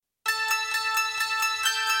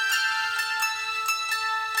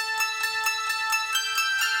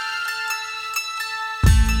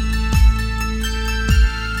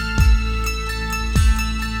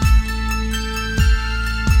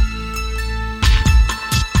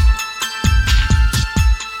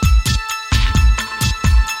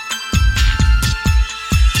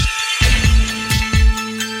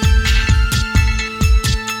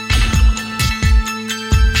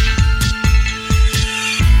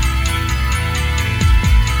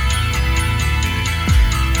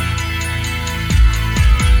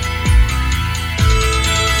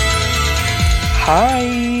Hi,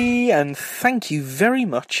 and thank you very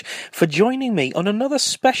much for joining me on another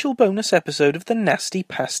special bonus episode of the Nasty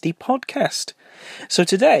Pasty Podcast. So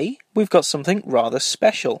today, we've got something rather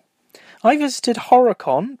special. I visited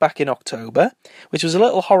HorrorCon back in October, which was a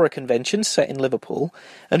little horror convention set in Liverpool,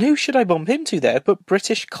 and who should I bump into there but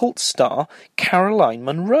British cult star Caroline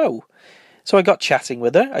Munro. So I got chatting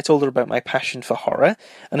with her, I told her about my passion for horror,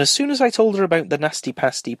 and as soon as I told her about the Nasty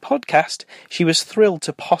Pasty podcast, she was thrilled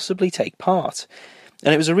to possibly take part.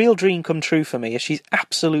 And it was a real dream come true for me, as she's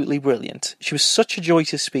absolutely brilliant. She was such a joy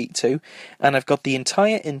to speak to, and I've got the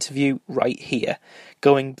entire interview right here,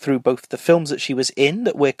 going through both the films that she was in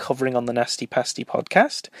that we're covering on the Nasty Pasty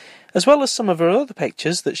podcast, as well as some of her other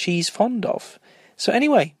pictures that she's fond of. So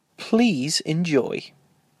anyway, please enjoy.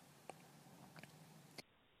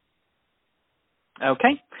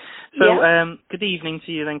 Okay, so good evening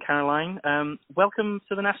to you then, Caroline. Welcome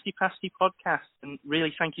to the Nasty Pasty Podcast, and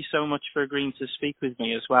really thank you so much for agreeing to speak with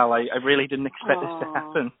me as well. I really didn't expect this to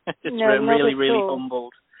happen. I'm really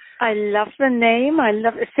humbled. I love the name.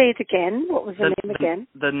 Say it again. What was the name again?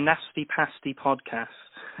 The Nasty Pasty Podcast.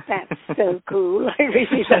 That's so cool. I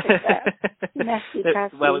really like that. Nasty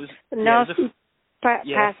Pasty. Well, it was, the Nasty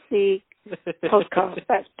Pasty Podcast.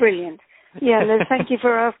 That's brilliant. Yeah, no, thank you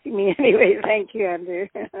for asking me anyway. Thank you, Andrew.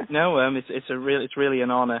 No, it's really an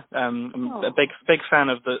honour. I'm a big fan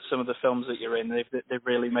of some of the films that you're in. They've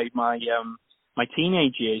really made my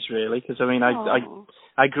teenage years, really, because I mean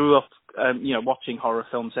I grew up watching horror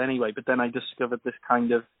films anyway, but then I discovered this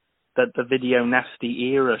kind of the video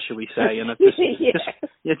nasty era, shall we say, and I've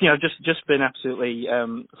just been absolutely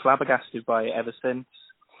flabbergasted by it ever since.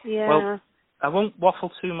 Yeah. Well, I won't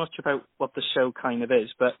waffle too much about what the show kind of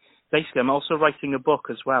is, but basically I'm also writing a book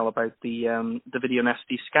as well about the video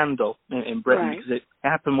nasty scandal in Britain, because it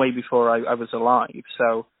happened way before I was alive,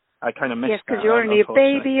 so I kind of missed that. Yes, because you're only a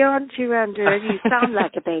baby, aren't you, Andrew? You sound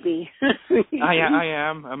like a baby. I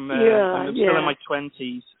am. I'm still in my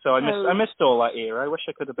 20s, so I missed all that era. I wish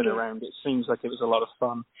I could have been around. It seems like it was a lot of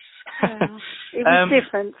fun. It was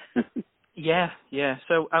different. Yeah.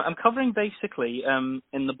 So I'm covering basically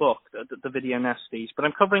in the book the video nasties, but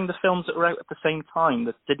I'm covering the films that were out at the same time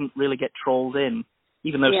that didn't really get trolled in,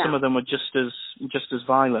 even though some of them were just as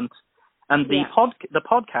violent. And the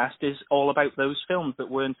podcast is all about those films that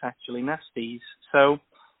weren't actually nasties. So,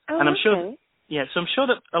 and I'm sure, so I'm sure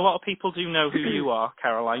that a lot of people do know who you are,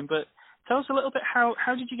 Caroline. But tell us a little bit how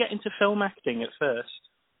did you get into film acting at first?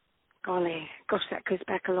 Golly, gosh, that goes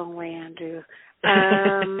back a long way, Andrew.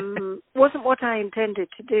 Wasn't what I intended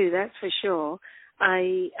to do, that's for sure.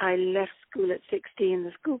 I left school at 16.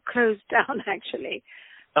 The school closed down, actually.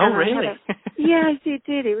 Oh, really? Yeah, it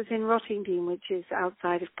did. It was in Rottingdean, which is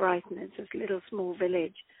outside of Brighton. It's a little small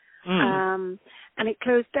village. And it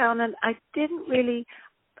closed down, and I didn't really,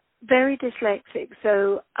 very dyslexic,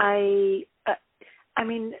 so I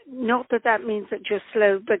mean, not that means that you're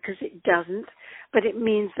slow, because it doesn't, but it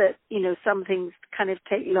means that, some things kind of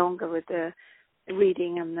take longer with the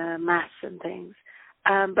reading and the maths and things.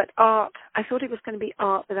 But art, I thought it was going to be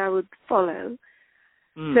art that I would follow.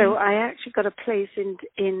 So I actually got a place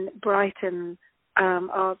in Brighton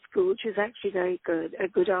art school, which is actually very good, a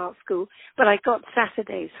good art school. But I got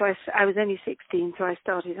Saturdays, so I was only 16, so I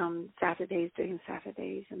started on Saturdays, doing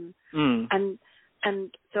Saturdays, and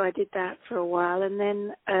so I did that for a while. And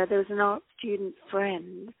then there was an art student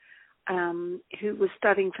friend who was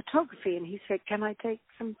studying photography, and he said, "Can I take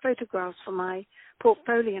some photographs for my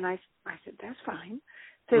portfolio?" And I said, "That's fine."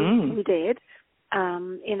 So we did.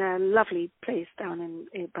 In a lovely place down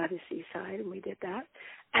in by the seaside, and we did that.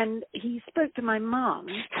 And he spoke to my mum,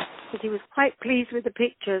 because he was quite pleased with the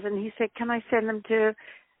pictures, and he said, "Can I send them to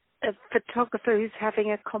a photographer who's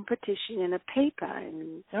having a competition in a paper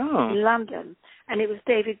in London?" And it was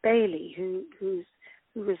David Bailey, who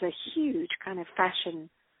was a huge kind of fashion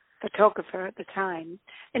photographer at the time.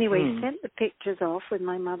 Anyway, he sent the pictures off with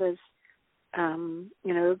my mother's,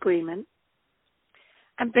 agreement.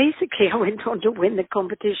 And basically, I went on to win the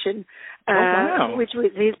competition, which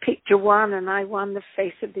was his picture won, and I won the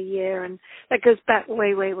Face of the Year, and that goes back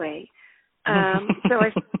way, way, way. So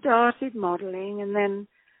I started modelling, and then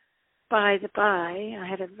by the by, I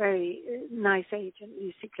had a very nice agent,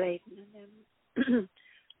 Lucy Clayton, and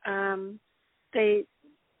then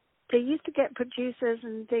they used to get producers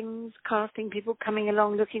and things, casting people coming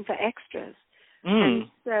along looking for extras. And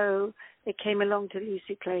so they came along to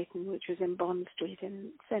Lucy Clayton, which was in Bond Street in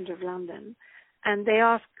the centre of London, and they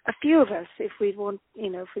asked a few of us if we'd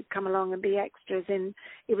come along and be extras in,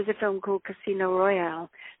 it was a film called Casino Royale,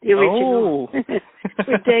 the original,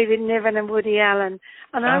 with David Niven and Woody Allen,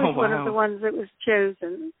 and I was one of the ones that was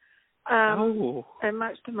chosen, and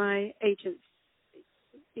much to my agent's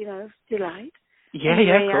delight. Yeah,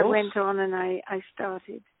 anyway, yeah, of course. I went on and I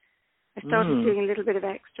started doing a little bit of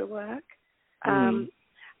extra work, and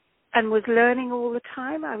was learning all the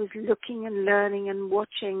time. I was looking and learning and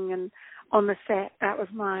watching, and on the set, that was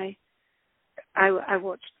I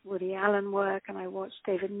watched Woody Allen work, and I watched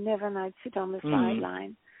David Niven. I'd sit on the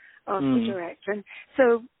sideline of the director, and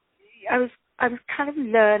so I was kind of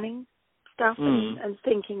learning stuff and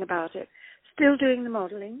thinking about it. Still doing the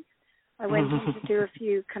modelling. I went on to do a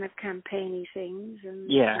few kind of campaigny things, and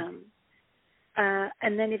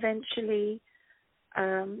then eventually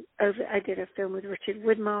I did a film with Richard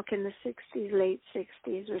Widmark in the late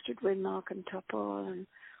 60s, Richard Widmark and Topol, and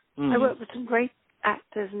I worked with some great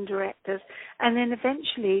actors and directors, and then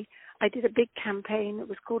eventually I did a big campaign that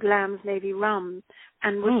was called Lamb's Navy Rum,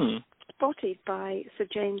 and was spotted by Sir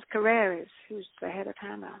James Carreras, who's the head of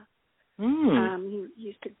Hammer. He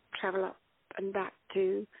used to travel up and back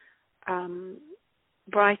to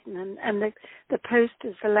Brighton, and the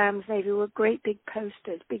posters for Lamb's Navy were great big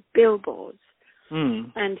posters, big billboards.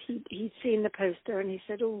 And he'd seen the poster, and he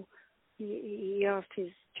said, he asked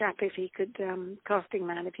his chap if he could, casting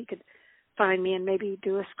man, if he could find me and maybe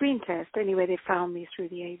do a screen test. Anyway, they found me through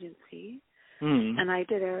the agency, and I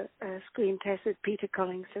did a screen test with Peter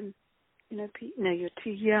Collingson. Pete, no, you're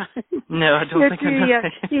too young. No, I don't think I know.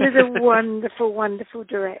 He was a wonderful, wonderful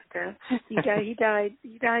director. He died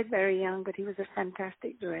very young, but he was a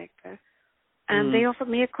fantastic director. And they offered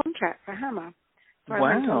me a contract for Hammer. So I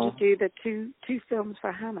went on to do the two films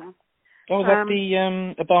for Hammer. Oh, that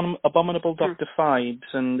the Abominable Dr.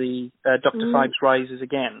 Phibes and the Dr. Phibes Rises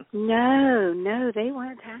Again? No, they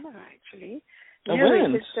weren't Hammer, actually. Oh, no, it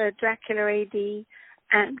was Dracula AD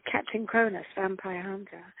and Captain Cronus, Vampire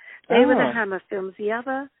Hunter. They were the Hammer films. The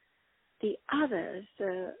others,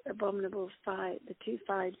 Abominable Five, the two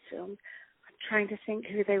Phibes films, I'm trying to think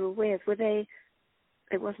who they were with. It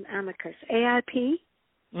wasn't Amicus. AIP?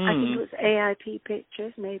 I think it was AIP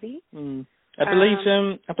Pictures, maybe. I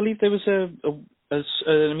believe there was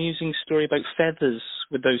an amusing story about feathers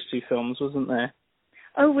with those two films, wasn't there?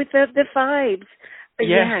 Oh, with the Phibes.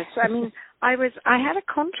 Yeah. Yes. I mean, I had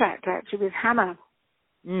a contract actually with Hammer,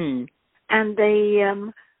 and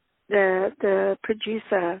the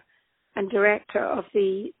producer and director of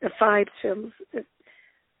the Phibes films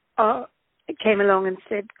came along and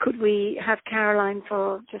said, could we have Caroline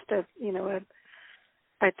for just a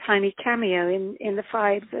tiny cameo in the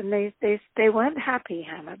Phibes, and they weren't happy,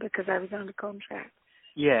 Hammer, because I was under contract.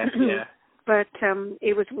 Yeah, yeah. But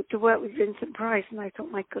it was to work with Vincent Price, and I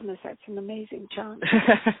thought, my goodness, that's an amazing chance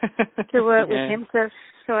to work with him.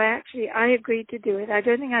 So I agreed to do it. I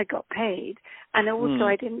don't think I got paid, and also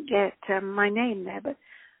I didn't get my name there. But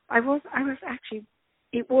I was actually.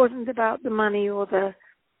 It wasn't about the money or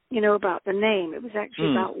about the name. It was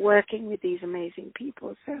actually about working with these amazing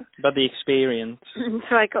people. So about the experience.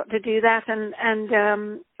 So I got to do that,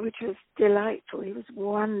 and which was delightful. He was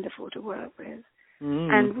wonderful to work with.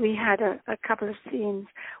 And we had a couple of scenes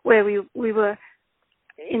where we were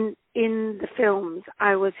in the films.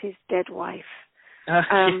 I was his dead wife.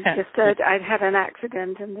 I'd had an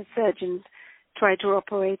accident, and the surgeons tried to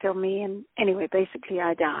operate on me, and anyway, basically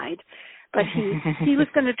I died. But he was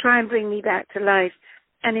going to try and bring me back to life.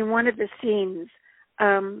 And in one of the scenes,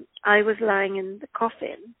 I was lying in the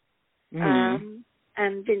coffin,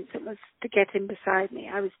 and Vincent was to get him beside me.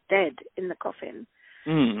 I was dead in the coffin.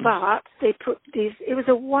 But they put these. It was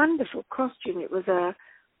a wonderful costume. It was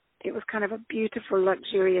kind of a beautiful,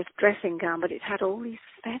 luxurious dressing gown, but it had all these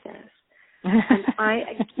feathers. And I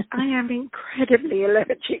am incredibly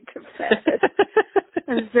allergic to feathers.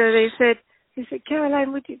 And so they said,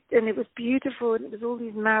 Caroline, would you? And it was beautiful, and it was all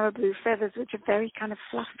these marabou feathers, which are very kind of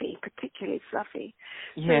fluffy, particularly fluffy.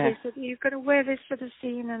 Yeah. So they said, you've got to wear this for the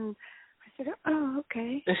scene, and I said, oh,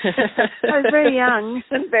 okay. I was very young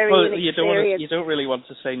and very inexperienced. You don't really want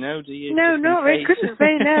to say no, do you? No, not really. Couldn't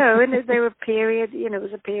say no. And they were period, it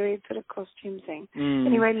was a period sort of costume thing.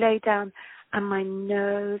 Anyway, lay down, and my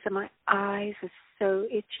nose and my eyes were so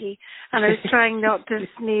itchy, and I was trying not to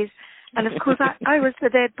sneeze. And of course, I was the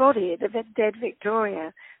dead body, the dead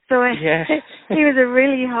Victoria. So it was a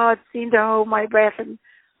really hard scene to hold my breath, and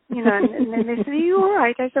and then they said, are you all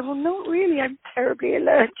right? I said, well, not really. I'm terribly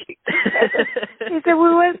allergic. They said,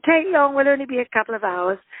 well, it won't take long. We'll only be a couple of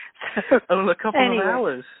hours. So, a couple of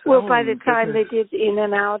hours? Well, by the time they did in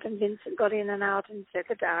and out, and Vincent got in and out and said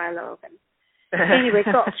the dialogue. And anyway,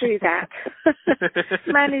 got through that.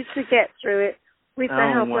 Managed to get through it with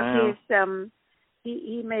the help of his...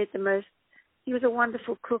 He made the most... He was a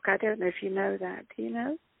wonderful cook. I don't know if you know that. Do you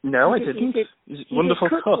know? No, I didn't. He's a wonderful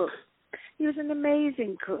cook. He was an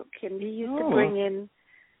amazing cook, and he used to bring in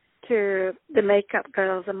to the makeup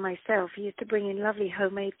girls and myself, he used to bring in lovely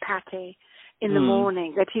homemade pate in the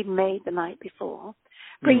morning that he'd made the night before.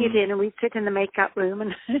 Bring it in, and we'd sit in the makeup room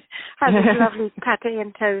and have this lovely pate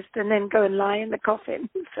and toast, and then go and lie in the coffin.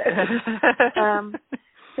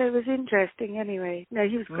 So it was interesting anyway. No,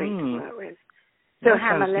 he was great to work with. So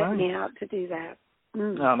Hammer let me out to do that.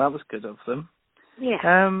 Oh, that was good of them.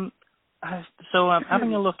 Yeah. So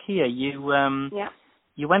having a look here, you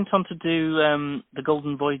went on to do the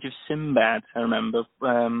Golden Voyage of Sinbad, I remember,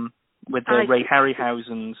 with Ray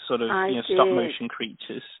Harryhausen's sort of stop motion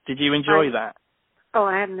creatures. Did you enjoy that? Oh,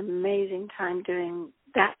 I had an amazing time doing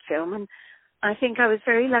that film, and I think I was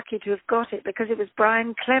very lucky to have got it because it was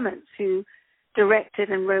Brian Clements who directed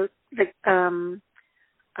and wrote the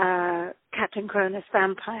Captain Cronus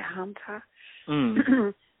Vampire Hunter,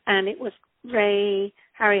 and it was Ray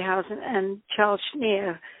Harryhausen and Charles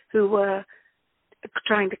Schneer who were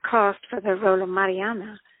trying to cast for the role of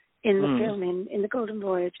Mariana in the film in the Golden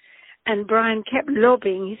Voyage. And Brian kept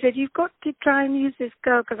lobbying. He said, "You've got to try and use this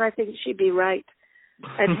girl because I think she'd be right."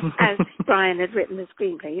 As Brian had written the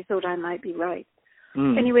screenplay, he thought I might be right.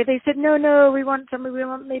 Anyway, they said, no, we want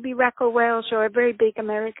maybe Raquel Welch or a very big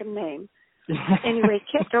American name. Anyway,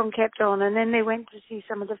 kept on, and then they went to see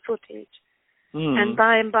some of the footage. And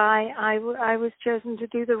by and by, I was chosen to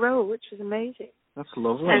do the role, which was amazing. That's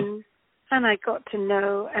lovely. And I got to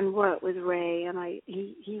know and work with Ray, and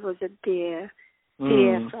he was a dear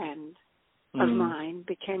friend of mine,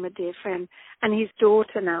 became a dear friend. And his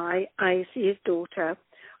daughter now, I see his daughter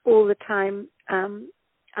all the time. I'm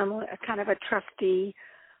a kind of a trustee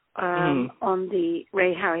on the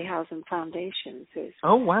Ray Harryhausen Foundation. So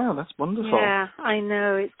oh wow, that's wonderful. Yeah, I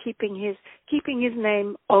know. It's keeping his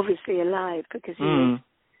name obviously alive because he is,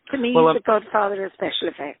 to me, he's the godfather of special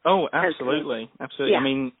effects. Oh, absolutely, absolutely. Yeah. I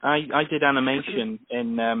mean, I did animation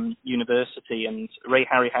in university, and Ray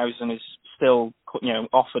Harryhausen is still,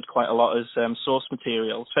 offered quite a lot as source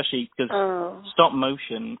material, especially because the stop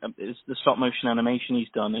motion animation he's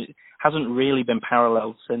done, it hasn't really been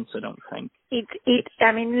paralleled since, I don't think.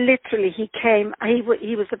 I mean, literally, he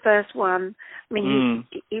was the first one. I mean,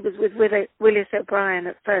 he was with Willis O'Brien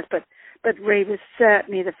at first, but Ray was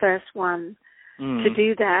certainly the first one to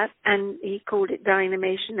do that, and he called it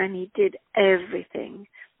Dynamation, and he did everything.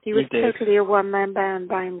 He was totally a one-man band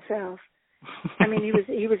by himself. I mean, he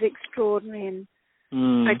was extraordinary,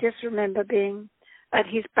 and I just remember being at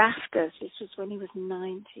his BAFTAs. This was when he was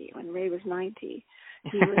 90, when Ray was 90.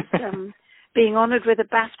 He was being honoured with a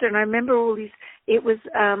BAFTA, and I remember all these. It was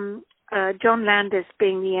John Landis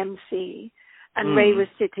being the MC, and Ray was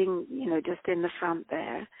sitting, just in the front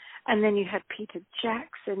there. And then you had Peter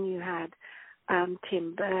Jackson, you had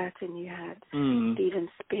Tim Burton, you had Steven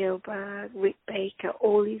Spielberg, Rick Baker,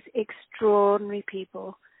 all these extraordinary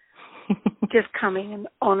people just coming and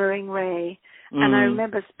honouring Ray. And I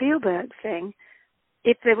remember Spielberg saying,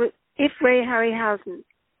 if Ray Harryhausen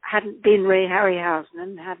hadn't been Ray Harryhausen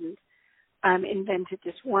and hadn't invented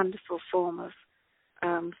this wonderful form of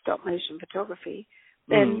stop motion photography,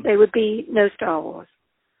 then there would be no Star Wars.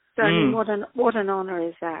 So I mean, what an honour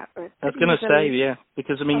is that? But I was going to say, yeah,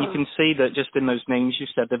 because I mean, you can see that just in those names you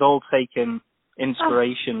said, they've all taken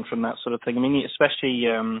inspiration from that sort of thing. I mean, especially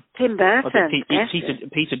Tim Burton,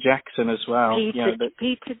 Peter Jackson as well.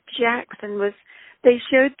 Peter Jackson was. They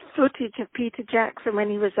showed footage of Peter Jackson when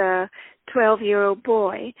he was a 12-year-old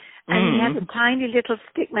boy, and he had a tiny little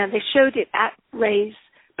stick man. They showed it at Ray's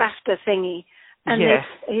BAFTA thingy. And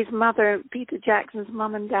his mother, Peter Jackson's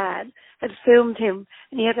mum and dad, had filmed him,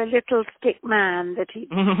 and he had a little stick man that he,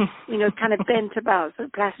 kind of bent about, so a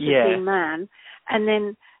plasticine man. And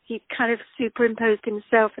then he kind of superimposed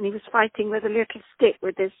himself, and he was fighting with a little stick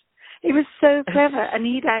with this. It was so clever, and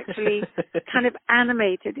he'd actually kind of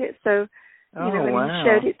animated it. So, when he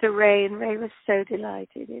showed it to Ray, and Ray was so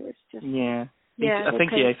delighted. It was just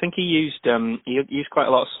I think he used quite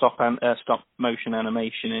a lot of stop motion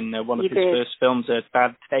animation in one of his first films,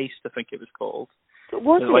 Bad Taste, I think it was called.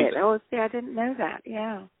 Was it? Oh, see, I didn't know that.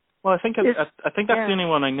 Yeah. Well, I think that's the only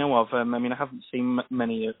one I know of. I mean, I haven't seen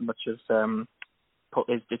much of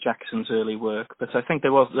Jackson's early work, but I think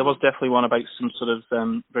there was definitely one about some sort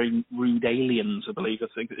of very rude aliens, I believe. I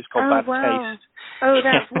think it's called Bad Taste. Oh,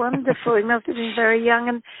 that's wonderful. He must have been very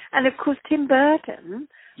young, and of course Tim Burton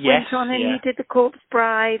went on and he did The Corpse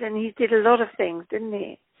Bride, and he did a lot of things, didn't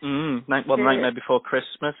he? Nightmare Before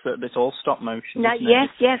Christmas. It's all stop motion. Yes,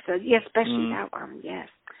 especially that one. Yes.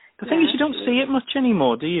 The thing is, you don't see it much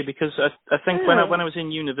anymore, do you? Because I think when I was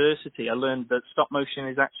in university, I learned that stop motion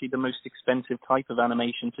is actually the most expensive type of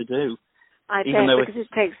animation to do. I bet, because it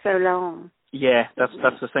takes so long. Yeah, that's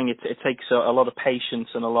the thing. It takes a lot of patience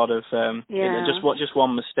and a lot of just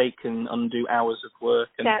one mistake can undo hours of work.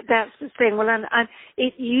 And that's the thing. Well, and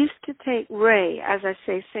it used to take Ray, as I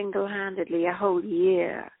say, single-handedly a whole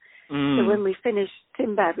year. So when we finished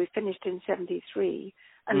Sinbad, we finished in 1973,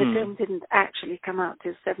 and the film didn't actually come out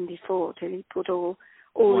till 1974 till he put all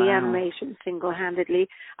the animation single-handedly.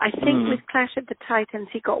 I think with Clash of the Titans,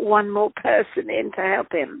 he got one more person in to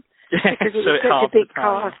help him. Because it was such a big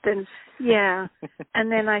cast, and and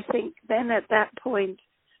then I think at that point,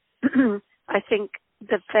 I think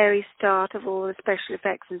the very start of all the special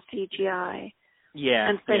effects and CGI. Yeah.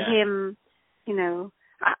 And for him, you know,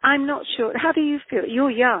 I'm not sure. How do you feel? You're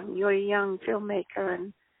young. You're a young filmmaker,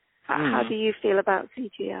 and how do you feel about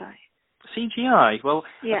CGI? CGI. Well,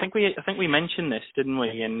 I think we mentioned this, didn't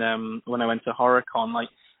we? In when I went to HorrorCon, like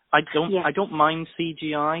I don't mind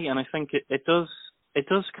CGI, and I think it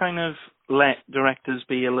does kind of let directors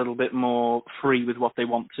be a little bit more free with what they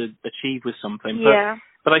want to achieve with something.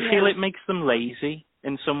 But I feel it makes them lazy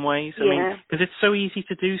in some ways. I mean, because it's so easy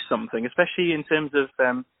to do something, especially in terms of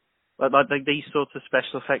like these sorts of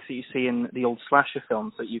special effects that you see in the old slasher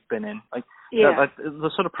films that you've been in. Like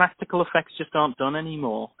the sort of practical effects just aren't done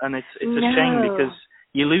anymore, and it's a shame because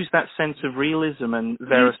you lose that sense of realism and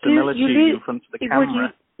verisimilitude in front of the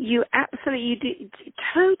camera. You absolutely, you do,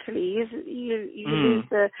 totally. You lose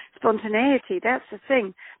the spontaneity. That's the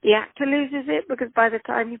thing. The actor loses it because by the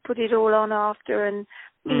time you put it all on after, and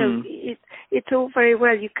you know, it's all very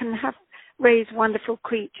well. You can raise wonderful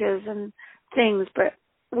creatures and things, but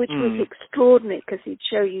which was extraordinary because he'd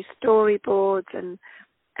show you storyboards and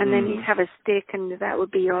then he'd have a stick and that would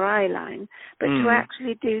be your eye line. But to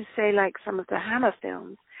actually do, say, like some of the Hammer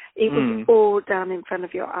films, it was all done in front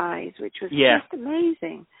of your eyes, which was just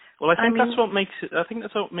amazing. Well, I think that's what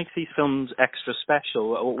makes these films extra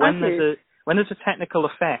special. When there's a technical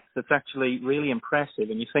effect that's actually really impressive,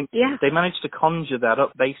 and you think they managed to conjure that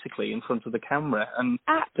up basically in front of the camera, and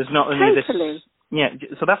there's not only this. Yeah,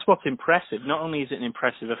 so that's what's impressive. Not only is it an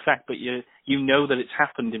impressive effect, but you know that it's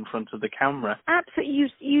happened in front of the camera.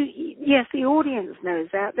 Absolutely. Yes, the audience knows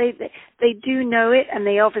that. They do know it, and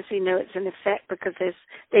they obviously know it's an effect because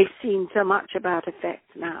they've seen so much about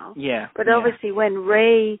effects now. Yeah. But obviously when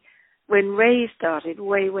Ray started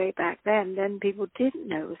way back then people didn't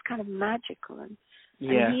know. It was kind of magical. And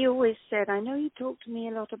he always said, I know you talked to me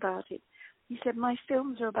a lot about it. He said, my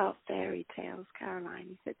films are about fairy tales, Caroline.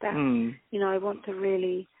 He said, that, you know, I want to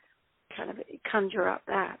really kind of conjure up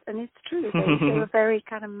that. And it's true. They were very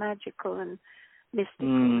kind of magical and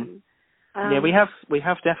mystical. And, we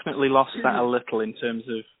have definitely lost that a little in terms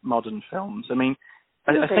of modern films. I mean,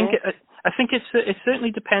 I think it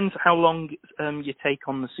certainly depends how long you take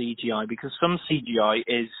on the CGI, because some CGI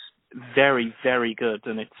is very, very good,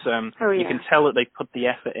 and it's you can tell that they've put the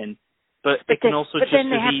effort in. But it can also just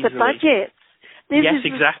then they have the budgets. Yes,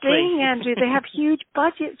 exactly. The thing, Andrew. They have huge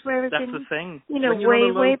budgets, whereas that's the thing. You know,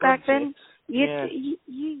 way back then,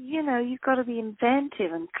 you know, you've got to be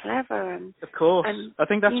inventive and clever and. Of course, I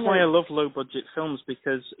think that's why I love low budget films,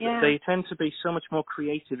 because they tend to be so much more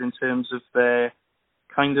creative in terms of their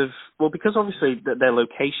kind of because obviously their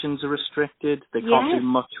locations are restricted. They can't do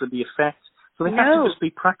much with the effects, so they have to just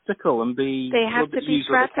be practical and be. They have to be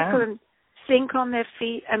practical and think on their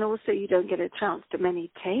feet, and also you don't get a chance to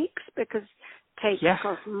many takes because takes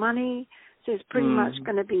cost money. So it's pretty much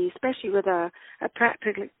going to be, especially with a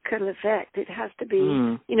practical effect, it has to be,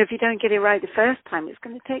 you know, if you don't get it right the first time, it's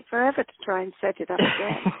going to take forever to try and set it up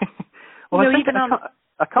again. Well,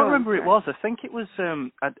 I can't remember who it was. I think it was,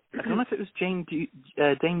 I don't know if it was Dame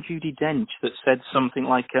Judi Dench that said something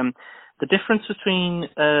like, the difference between,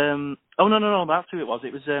 no, that's who it was.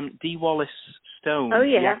 It was Dee Wallace Stone,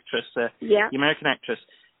 the actress, the American actress.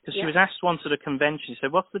 Because she was asked once at a convention, she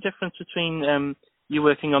said, what's the difference between you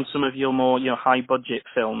working on some of your more, you know, high-budget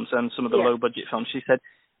films and some of the low-budget films? She said,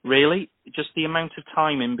 really? Just the amount of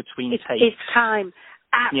time in between takes? It's time.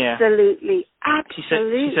 Absolutely.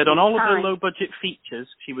 Absolutely. She said on all of the low-budget features,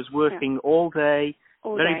 she was working all day,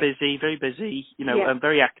 very busy, you know,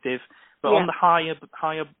 very active. But on the higher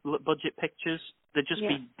budget pictures, there'd just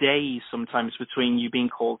be days sometimes between you being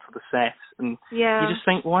called to the set. And you just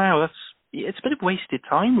think, wow, it's a bit of wasted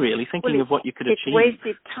time, really, thinking of what you could achieve. It's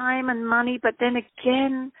wasted time and money, but then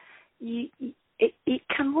again, it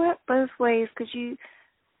can work both ways, because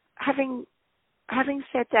having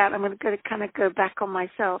said that, I'm going to kind of go back on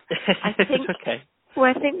myself. I think, okay. Well,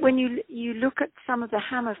 I think when you look at some of the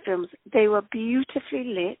Hammer films, they were beautifully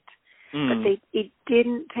lit, but it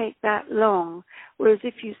didn't take that long. Whereas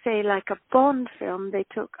if you say like a Bond film, they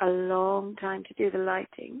took a long time to do the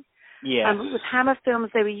lighting. Yeah. With Hammer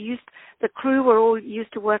Films, the crew were all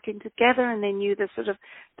used to working together, and they knew the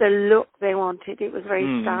look they wanted. It was very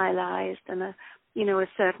stylized and a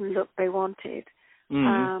certain look they wanted.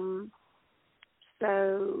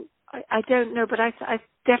 So I don't know, but I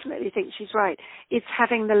definitely think she's right. It's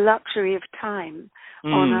having the luxury of time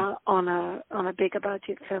on a bigger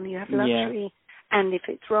budget film. You have luxury, and if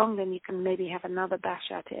it's wrong, then you can maybe have another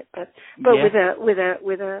bash at it. But with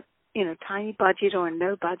a tiny budget or a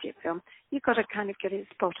no budget film, you've got to kind of get it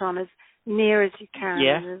spot on as near as you can.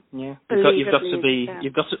 Yeah. You've got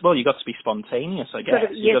to be spontaneous, I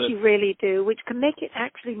guess. You really do, which can make it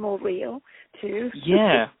actually more real too.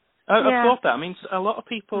 Yeah. I've thought that. I mean, a lot of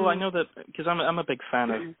people, I know that, because I'm a big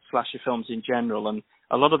fan of slasher films in general, and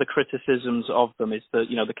a lot of the criticisms of them is that,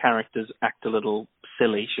 the characters act a little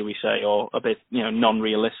silly, shall we say, or a bit,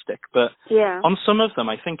 non-realistic. But on some of them,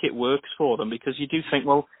 I think it works for them, because you do think,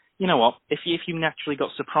 well, you know what, if you naturally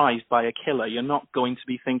got surprised by a killer, you're not going to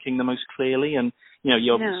be thinking the most clearly, and,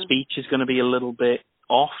 your speech is going to be a little bit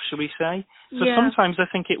off, shall we say. So sometimes I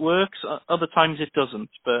think it works, other times it doesn't.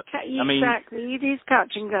 But exactly, it is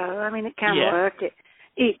touch and go. I mean, it can work,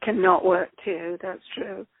 it cannot work too, that's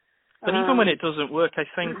true. But even when it doesn't work, I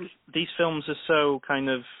think these films are so kind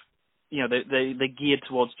of, they're geared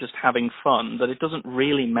towards just having fun, that it doesn't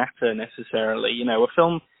really matter necessarily.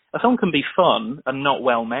 A film can be fun and not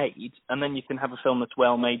well made, and then you can have a film that's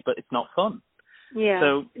well made but it's not fun. Yeah.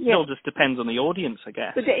 So it all just depends on the audience, I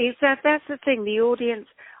guess. But that's the thing. The audience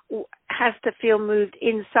has to feel moved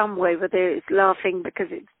in some way, whether it's laughing because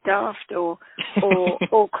it's daft, or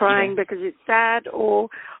crying because it's sad, or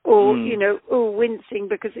wincing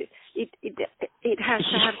because it has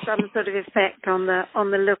to have some sort of effect on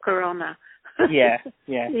the looker on her. Yeah.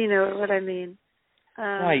 You know what I mean?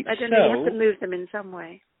 Right. I don't know. You have to move them in some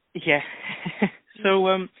way. Yeah.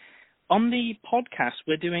 So on the podcast,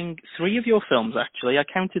 we're doing 3 of your films, actually. I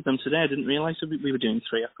counted them today. I didn't realise we were doing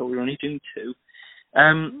 3. I thought we were only doing 2.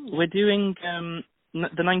 We're doing the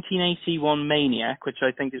 1981 Maniac, which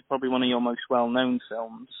I think is probably one of your most well-known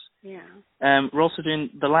films. Yeah. We're also doing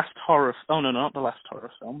the last horror... Oh, no, not the last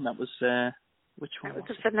horror film. That was... which one? That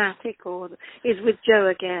was The Fanatic, or is with Joe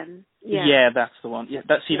again. Yeah. Yeah, that's the one. Yeah,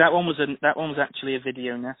 that one was actually a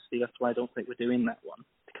video nasty. That's why I don't think we're doing that one.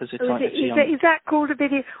 Because it's is that called a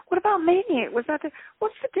video? What about Maniac? What's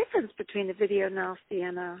the difference between a video nasty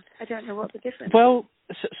and a? I don't know what the difference. Well,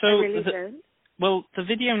 I really don't. Well, the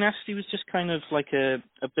video nasty was just kind of like a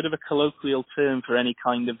bit of a colloquial term for any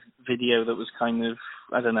kind of video that was kind of,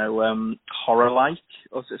 I don't know, horror-like,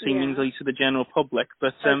 or seemingly to the general public.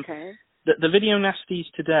 But the video nasties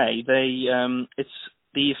today, it's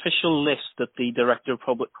the official list that the Director of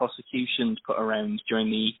Public Prosecutions put around during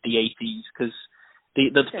the 80s, because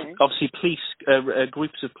obviously police,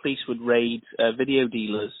 groups of police would raid video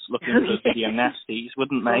dealers looking for video nasties,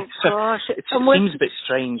 wouldn't they? Oh, gosh. It seems a bit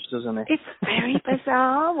strange, doesn't it? It's very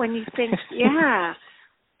bizarre when you think,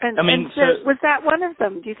 And, I mean, was that one of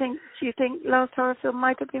them? Do you think Last Horror Film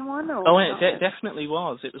might have been one? Or it definitely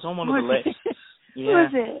was. It was on one of the lists. Yeah.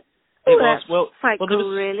 Was it? It was. Well,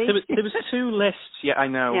 really. there was 2 lists. Yeah, I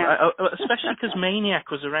know. Yeah. Especially because Maniac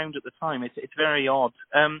was around at the time. It's very odd.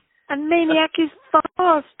 And Maniac is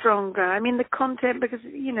far stronger. I mean, the content, because,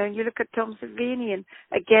 you look at Tom Savini and,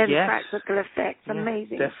 again, practical effects,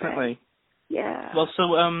 amazing definitely. Effects. Yeah. Well, so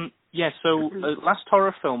Last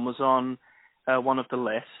Horror Film was on one of the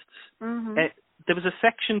lists. Mm-hmm. There was a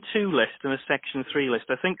Section 2 list and a Section 3 list.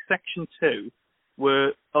 I think Section 2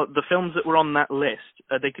 were the films that were on that list.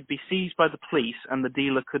 They could be seized by the police, and the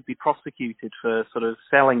dealer could be prosecuted for sort of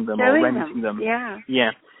selling them or renting them.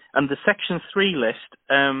 Yeah. And the Section 3 list,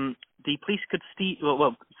 the police could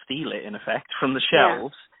steal it, in effect, from the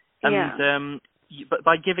shelves. And but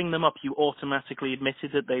by giving them up, you automatically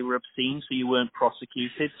admitted that they were obscene, so you weren't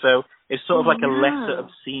prosecuted. So it's sort of like a lesser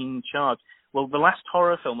obscene charge. Well, the Last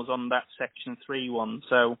Horror Film was on that Section 3 one,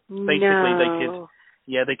 so basically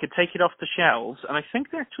they could take it off the shelves, and I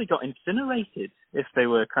think they actually got incinerated if they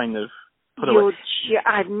were kind of put away.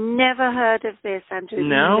 I've never heard of this, Andrew.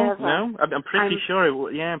 No, I'm pretty sure.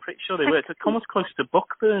 I'm pretty sure they were. It's almost close to book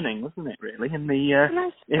burning, wasn't it? Really, in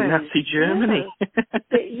Nazi Germany.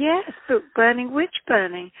 Yes, book burning, witch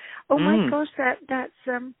burning. Oh my gosh, that's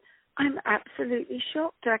I'm absolutely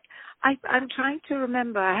shocked. I'm trying to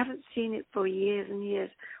remember. I haven't seen it for years and years.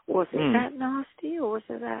 Was it that nasty, or was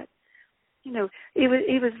it that?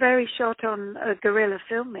 It was very shot on guerrilla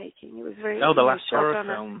filmmaking. It was very. The Last Horror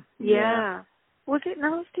Film. Yeah. Was it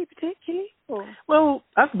nasty particularly? Or? Well,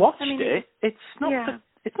 I've watched it. It's not.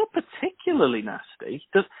 it's not particularly nasty.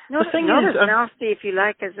 The thing not is, as nasty, if you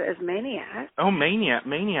like, as Maniac. Oh, Maniac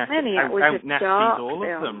was out a nasty dark all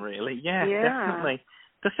film. of them, really. Yeah, definitely.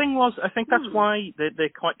 The thing was, I think that's why they're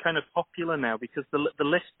quite kind of popular now, because the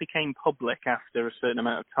list became public after a certain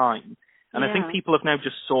amount of time. And I think people have now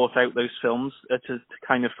just sought out those films to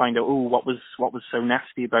kind of find out, what was so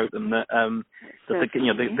nasty about them that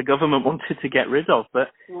the government wanted to get rid of. But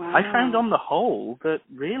I found on the whole that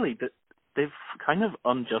really that they've kind of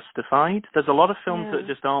unjustified. There's a lot of films that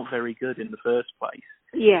just aren't very good in the first place.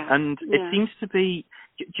 Yeah. And it seems to be.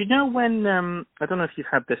 Do you know when? I don't know if you've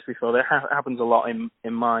had this before. That happens a lot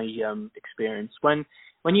in my experience.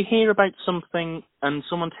 When you hear about something and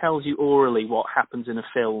someone tells you orally what happens in a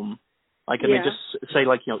film. Like, and they just say,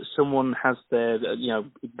 like, someone has their,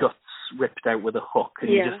 guts ripped out with a hook,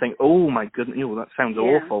 and you just think, oh my goodness, that sounds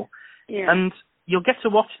awful. Yeah. And you'll get to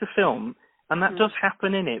watch the film, and that does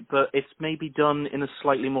happen in it, but it's maybe done in a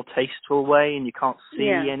slightly more tasteful way, and you can't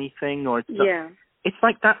see anything, or it's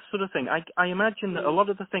like that sort of thing. I imagine that a lot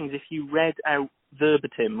of the things, if you read out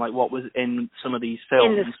verbatim, like what was in some of these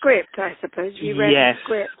films. In the script, I suppose. You read the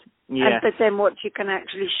script. Yeah. But then what you can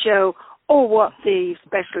actually show, or what the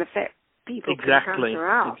special effect people exactly.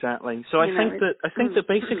 So I think that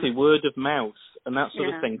basically word of mouth and that sort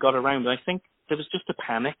of thing got around. I think there was just a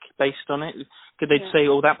panic based on it. They'd say,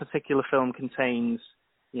 that particular film contains,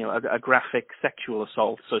 a graphic sexual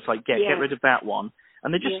assault, so it's like get rid of that one.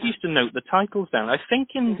 And they just used to note the titles down. I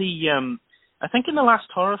think in the last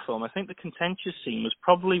horror film, I think the contentious scene was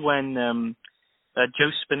probably when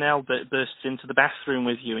Joe Spinell bursts into the bathroom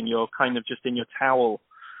with you and you're kind of just in your towel.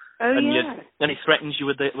 Oh, and he threatens you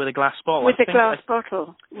with a glass bottle. With a glass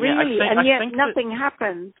bottle, really, and yet nothing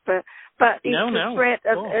happens. But it's a threat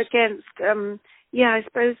against. I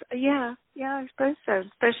suppose. I suppose so.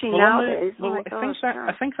 Especially nowadays.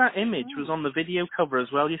 I think that image was on the video cover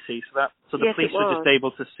as well. You see, so the police were just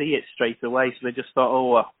able to see it straight away. So they just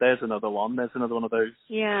thought, there's another one. There's another one of those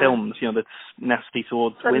films, that's nasty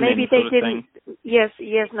towards women. Maybe they sort of didn't. Thing. Yes,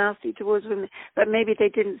 nasty towards women. But maybe they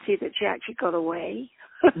didn't see that she actually got away.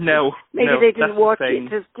 No, maybe they didn't watch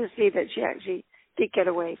it to see that she actually did get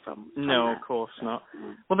away from no, that. Of course not.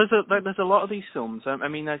 Well, there's a lot of these films. I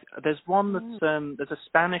mean, there's one that's there's a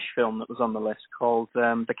Spanish film that was on the list called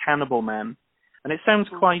The Cannibal Man, and it sounds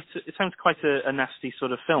quite a nasty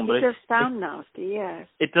sort of film. But it does sound nasty, yes.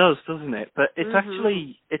 It does, doesn't it? But it's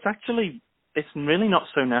actually it's really not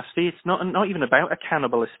so nasty. It's not even about a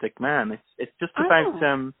cannibalistic man. It's just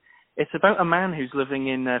about it's about a man who's living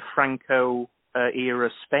in Franco era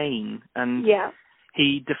Spain, and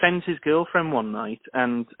he defends his girlfriend one night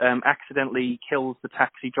and accidentally kills the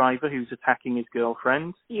taxi driver who's attacking his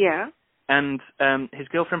girlfriend. Yeah. And his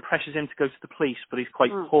girlfriend pressures him to go to the police, but he's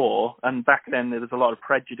quite poor, and back then there was a lot of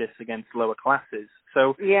prejudice against lower classes.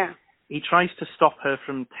 So he tries to stop her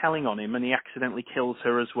from telling on him, and he accidentally kills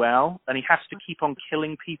her as well. And he has to keep on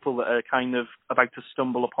killing people that are kind of about to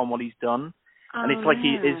stumble upon what he's done. And it's like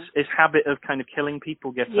his habit of kind of killing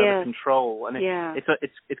people gets out of control, and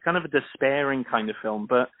it's kind of a despairing kind of film.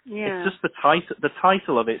 But it's just the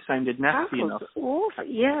title of it sounded nasty enough. Awful.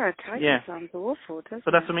 Yeah, title sounds awful, doesn't it?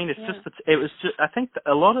 But that's what I mean. It's I think that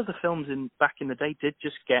a lot of the films back in the day did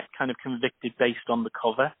just get kind of convicted based on the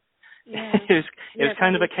cover. Yeah. it was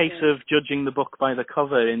kind of a case of judging the book by the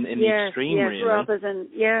cover in the extreme, really. Rather than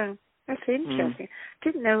that's interesting.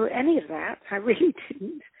 Didn't know any of that. I really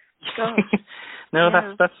didn't. No,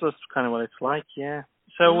 that's kind of what it's like,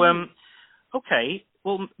 So, okay,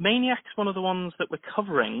 well, Maniac's one of the ones that we're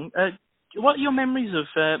covering. What are your memories of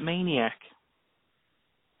Maniac?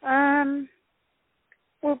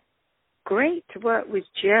 Well, great to work with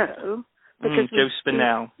Joe. Because Joe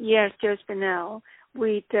Spinell. Yes, Joe Spinell.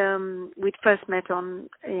 We'd first met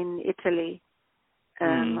in Italy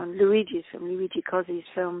on Luigi Cosi's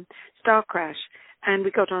film Star Crash, and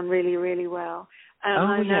we got on really, really well.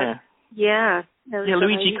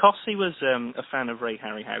 Luigi Cosi was a fan of Ray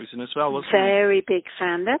Harryhausen as well, wasn't he? Very big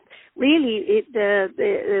fan. That really,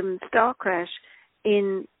 the Star Crash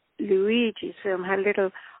in Luigi's film had a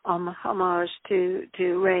little homage to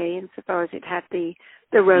Ray, insofar as it had the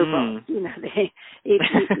robot, the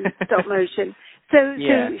stop motion. So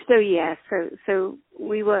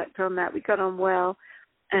we worked on that. We got on well,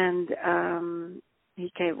 and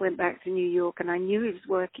he went back to New York, and I knew he was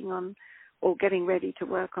working on or getting ready to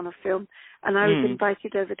work on a film, and I was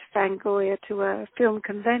invited over to Fangoria to a film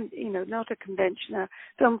not a convention, a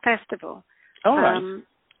film festival. Oh,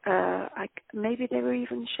 right. Maybe they were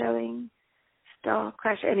even showing Star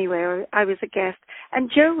Crash. Anyway, I was a guest, and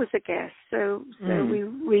Joe was a guest, so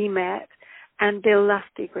we met, and Bill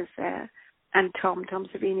Lustig was there, and Tom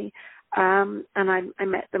Savini. and I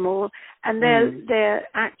met them all. And their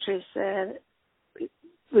actress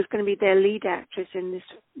was going to be their lead actress in this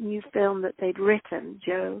new film that they'd written,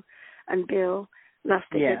 Joe and Bill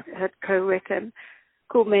Lustig had co-written,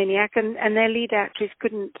 called Maniac, and their lead actress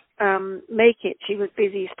couldn't make it. She was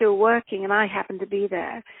busy still working, and I happened to be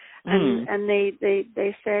there. And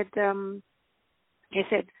they said,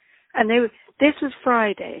 this was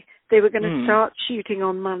Friday. They were going to start shooting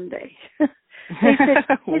on Monday. They said,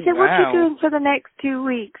 what are you doing for the next 2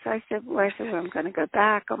 weeks? I said, well, I'm going to go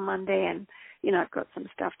back on Monday, and I've got some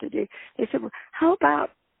stuff to do. They said, well, how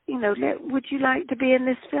about, would you like to be in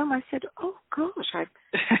this film? I said, oh gosh, I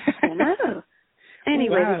don't know.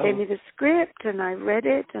 Anyway, they gave me the script, and I read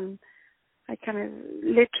it, and I kind of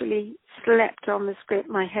literally slept on the script,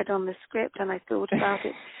 my head on the script, and I thought about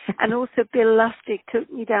it. And also Bill Lustig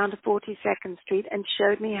took me down to 42nd Street and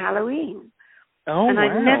showed me Halloween. Oh, and wow.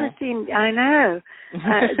 I'd never seen, I know.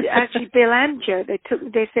 Actually, Bill and Joe,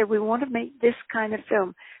 they said, we want to make this kind of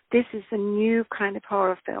film. This is a new kind of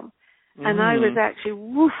horror film. And I was actually,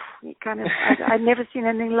 I'd never seen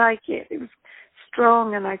anything like it. It was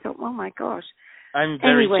strong, and I thought, oh my gosh. I'm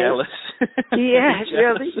very jealous. Yeah,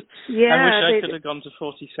 really. Yeah. I wish I could have gone to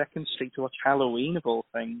 42nd Street to watch Halloween, of all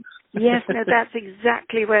things. Yes, no, that's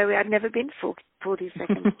exactly where I'd never been to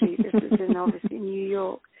 42nd Street. This was obviously New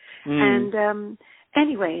York. And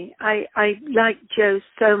anyway, I liked Joe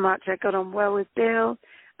so much. I got on well with Bill,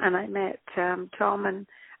 and I met Tom, and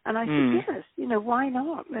I said, yes, why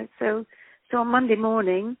not? So on Monday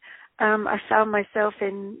morning, I found myself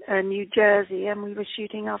in New Jersey, and we were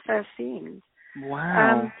shooting our first scenes.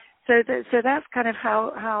 Wow. So that's kind of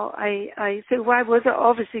how I was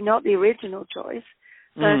obviously not the original choice,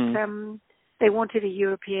 but they wanted a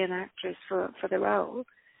European actress for the role,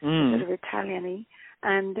 sort of Italian-y,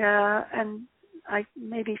 and I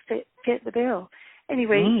maybe fit the bill.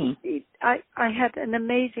 Anyway, I had an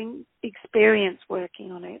amazing experience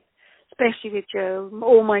working on it, especially with Joe.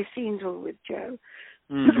 All my scenes were with Joe.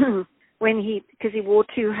 Because he wore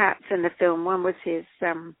two hats in the film. One was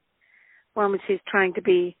his trying to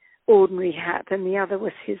be ordinary hat, and the other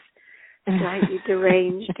was his slightly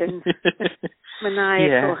deranged and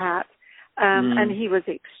maniacal hat. And he was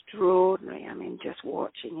extraordinary. I mean, just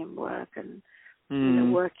watching him work and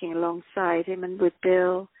working alongside him and with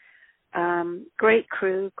Bill. Great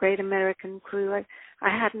crew, great American crew. I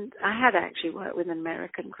had actually worked with an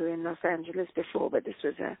American crew in Los Angeles before, but this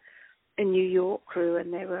was a New York crew,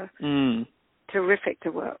 and they were terrific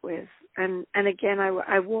to work with. And again,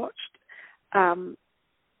 I watched Tom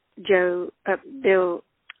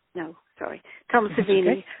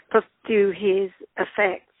Savini do his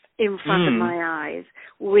effects in front of my eyes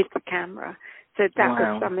with the camera. So that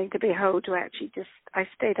was something to behold. To actually I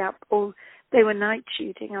stayed up they were night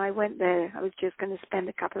shooting. I went there. I was just going to spend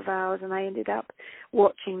a couple of hours, and I ended up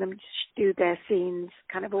watching them do their scenes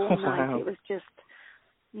kind of all night. It was just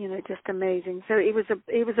amazing. So it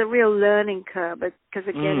was a real learning curve, because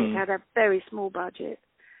again, it had a very small budget.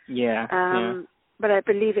 But I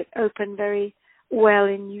believe it opened very well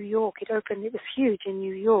in New York. It was huge in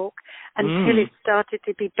New York until it started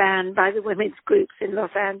to be banned by the women's groups in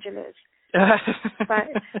Los Angeles. By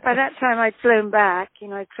that time, I'd flown back.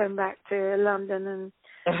 I'd flown back to London, and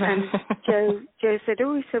Joe said,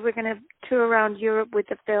 so we're going to tour around Europe with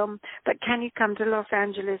the film, but can you come to Los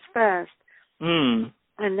Angeles first? And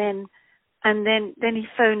then he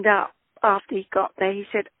phoned up after he got there. He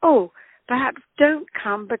said, perhaps don't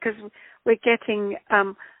come, because we're getting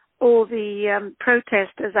all the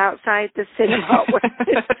protesters outside the cinema.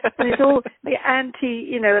 And it's all the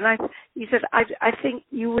anti, and he said, I think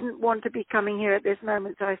you wouldn't want to be coming here at this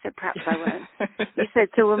moment. So I said, perhaps I won't. He said,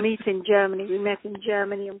 so we'll meet in Germany. We met in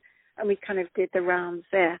Germany, and we kind of did the rounds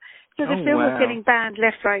there. So the film was getting banned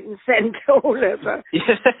left, right, and centre all over.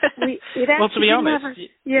 Well, to be honest,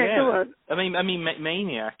 go on. I mean,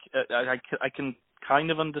 Maniac, I can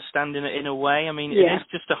kind of understand in a way. I mean, it is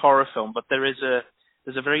just a horror film, but there's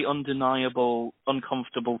a very undeniable,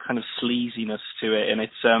 uncomfortable kind of sleaziness to it, and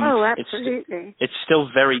it's absolutely. It's still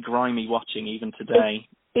very grimy watching even today.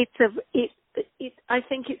 I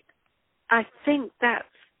think that's.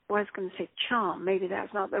 Well, I was going to say charm. Maybe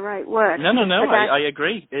that's not the right word. No. I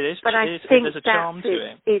agree. It is. But I think there's a charm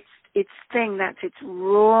to it. Its thing. That's its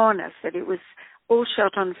rawness. That it was all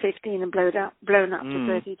shot on 15 and blown up to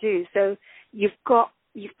 32. So you've got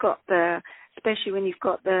the, especially when you've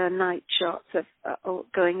got the night shots of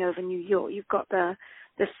going over New York. You've got the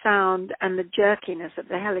sound and the jerkiness of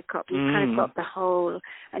the helicopter. You've kind of got the whole,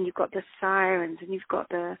 and you've got the sirens, and you've got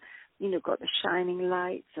the shining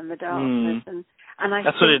lights and the darkness, and I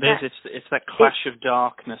that's what it is. It's that clash of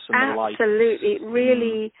darkness and the light. Absolutely, it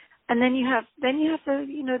really And then you have the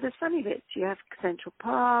the sunny bits. You have Central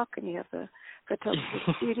Park, and you have the photography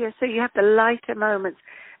studio. So you have the lighter moments.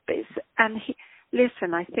 But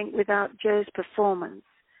listen, I think without Joe's performance,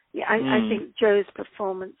 I think Joe's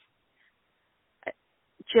performance.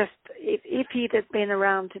 Just if he'd have been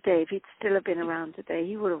around today, if he'd still have been around today,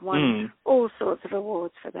 he would have won all sorts of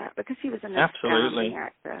awards for that, because he was an astounding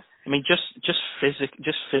actor. I mean, just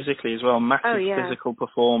physically as well, massive physical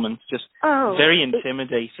performance, just very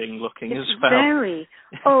intimidating looking as well. Very.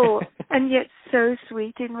 And yet so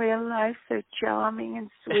sweet in real life, so charming and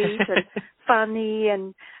sweet and funny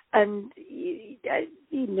and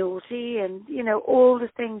naughty, and all the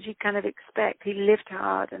things you kind of expect. He lived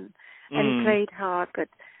hard and he played hard,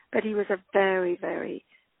 but he was a very, very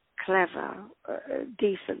clever,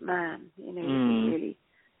 decent man. He was really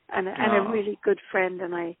and a really good friend.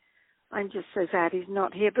 And I'm just so sad he's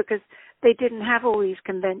not here, because they didn't have all these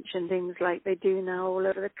convention things like they do now all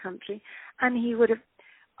over the country. And he would have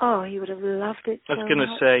loved it so much. I was going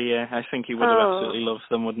to say, I think he would have absolutely loved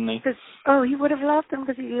them, wouldn't he? He would have loved them,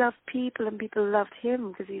 because he loved people, and people loved him,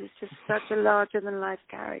 because he was just such a larger-than-life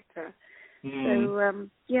character. So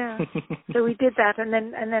so we did that, and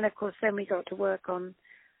then of course we got to work on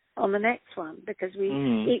the next one, because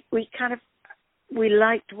we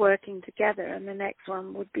liked working together, and the next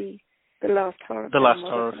one would be the last horror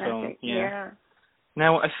film. Yeah.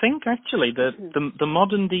 Now I think actually the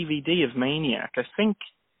modern DVD of Maniac,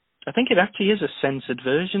 I think it actually is a censored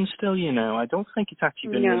version still. I don't think it's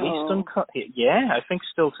actually been released uncut. Yeah, I think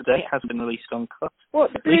still today it hasn't been released uncut.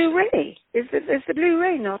 What, the Blu-ray? Is the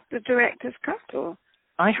Blu-ray not the director's cut, or?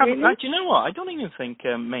 I haven't. Really? Do you know what? I don't even think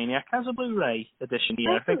Maniac has a Blu-ray edition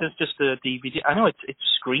here. I think there's just a DVD. I know it's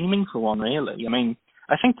screaming for one, really. I mean,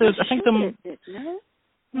 I think I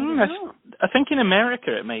think in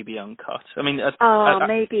America it may be uncut. I mean,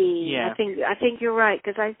 maybe. Yeah. I think you're right,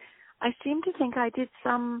 because I seem to think I did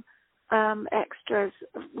some extras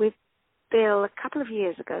with Bill a couple of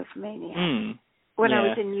years ago for Maniac. When I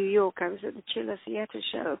was in New York, I was at the Chiller Theatre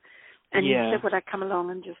show, and he said, would I come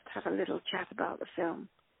along and just have a little chat about the film?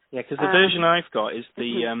 Yeah, because the version I've got is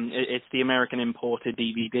it's the American imported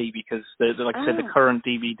DVD, because like I said, the current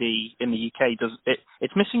DVD in the UK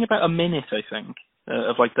it's missing about a minute, I think,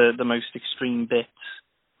 of like the most extreme bits.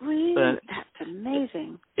 Really? But that's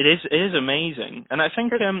amazing. It is amazing, and I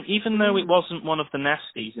think even though it wasn't one of the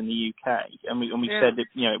nasties in the UK, and we said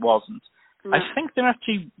it wasn't. No. I think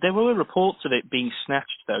there were reports of it being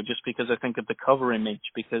snatched though, just because I think of the cover image,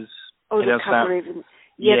 because it the has cover image.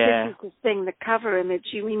 Yeah, this is the thing. The cover image.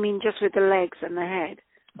 You mean just with the legs and the head?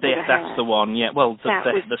 That's the one. Yeah. Well, the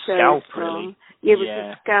so scalp strong. really. Yeah, it was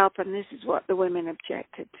the scalp, and this is what the women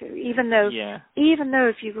objected to. Even though,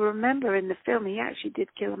 if you remember in the film, he actually did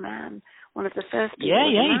kill a man. One of the first people. Yeah,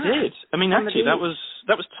 he did. I mean, actually, that was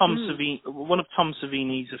Tom Savini. One of Tom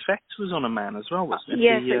Savini's effects was on a man as well, wasn't it?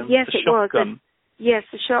 Yes, the it shotgun. was. Yes,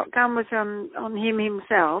 the shotgun was on him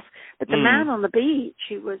himself, but the man on the beach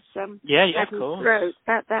who was of course. Throat,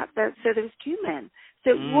 that so there was two men.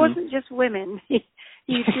 So it wasn't just women.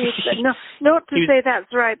 He did, not to say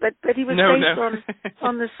that's right, but he was based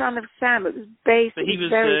on the son of Sam. It was based. But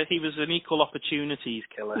he was an equal opportunities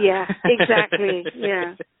killer. Yeah, exactly.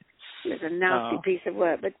 Yeah, it was a nasty piece of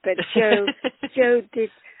work. But Joe did.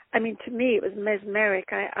 I mean, to me, it was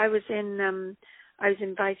mesmeric. I was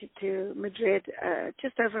invited to Madrid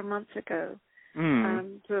just over a month ago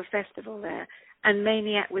to a festival there, and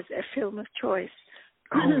Maniac was a film of choice.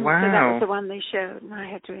 Oh wow! So that was the one they showed, and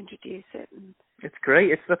I had to introduce it. And, it's great.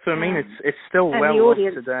 That's what I mean. It's still well the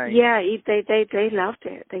audience, loved today. Yeah, they loved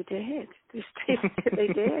it. They did. They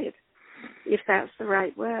did. If that's the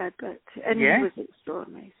right word, and he was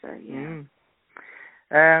extraordinary. So yeah.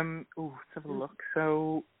 Let's have a look.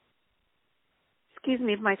 So. Excuse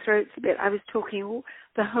me if my throat's a bit. I was talking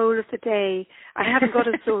the whole of the day. I haven't got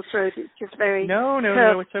a sore throat. It's just very no,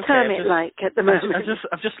 it's okay. Hermit-like at the moment.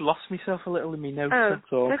 I've just lost myself a little in my notes.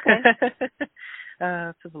 That's all. Okay.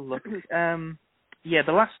 Let's have a look.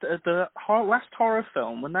 The last horror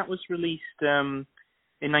film, when that was released in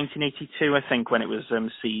 1982, I think, when it was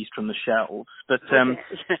seized from the shelves. But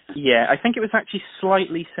I think it was actually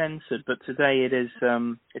slightly censored. But today it is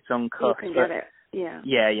it's uncut. You can get it. Yeah.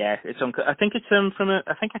 It's I think it's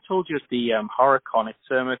I think I told you at the HorrorCon.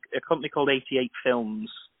 It's a company called 88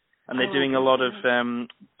 Films, and they're doing a lot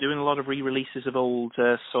of re-releases of old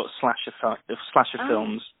sort of slasher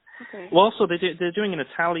films. Okay. Well, also they're doing an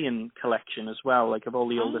Italian collection as well, like of all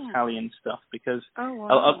the old Italian stuff, because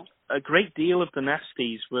a great deal of the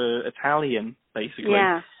nasties were Italian, basically.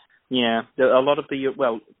 Yeah. Yeah, a lot of the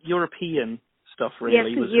European stuff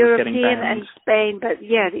really was European getting banned. and Spain, but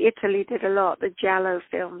Italy did a lot. The Giallo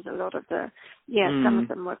films, a lot of some of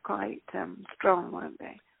them were quite strong, weren't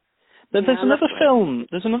they? But there's another film.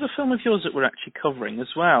 There's another film of yours that we're actually covering as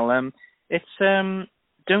well. It's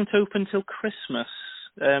Don't Open Till Christmas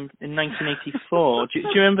in 1984. do you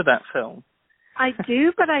remember that film? I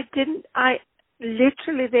do, but I didn't.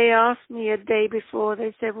 Literally, they asked me a day before.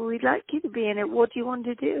 They said, "Well, we'd like you to be in it. What do you want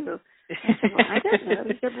to do?" I said, "Well, I don't know."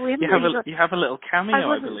 They said, well, you have a little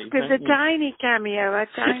cameo, I believe. It's a tiny cameo, a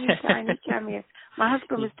tiny cameo. My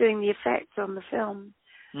husband was doing the effects on the film,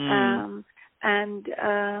 and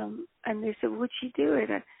they said, "Would she do it?"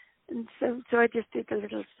 And so I just did a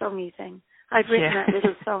little songy thing. I'd written that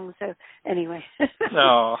little song. So anyway.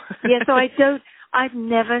 Oh. So I've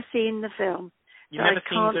never seen the film. You've never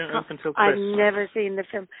seen Don't Open Till Christmas? I've never seen the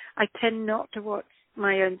film. I tend not to watch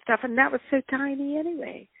my own stuff, and that was so tiny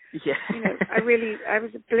anyway. Yeah. I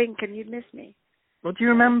was a blink and you'd miss me. Well, do you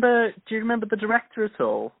remember the director at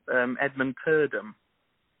all, Edmund Purdom?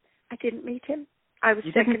 I didn't meet him. I was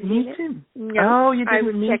you second didn't unit. Meet him? No, oh, you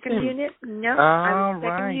didn't meet him. I was second unit. No, oh, I was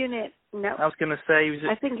second right. unit. No. I was going to say,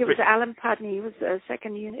 I think it was Alan Pudney. He was a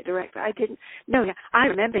second unit director. I didn't. No, I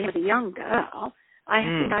remember him as a young girl. I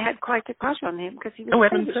think I had quite a crush on him because he was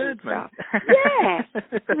Edmund Purdom. Yes,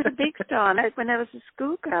 he was a big star. And when I was a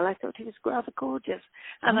schoolgirl, I thought he was rather gorgeous.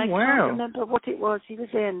 And I can't remember what it was he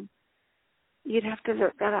was in. You'd have to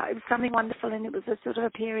look that up. It was something wonderful, and it was a sort of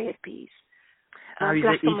a period piece.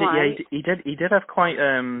 He did have quite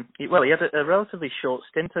he had a relatively short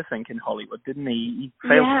stint, I think, in Hollywood, didn't he? He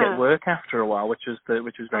failed to get work after a while, which was very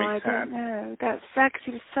sad. I don't know. That's sad, 'cause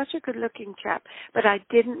he was such a good-looking chap, but I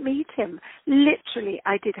didn't meet him. Literally,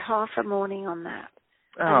 I did half a morning on that,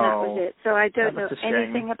 and that was it. So I don't know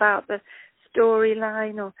anything about the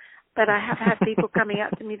storyline, but I have had people coming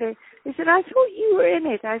up to me. They said, "I thought you were in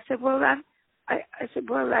it." I said, "Well, I said,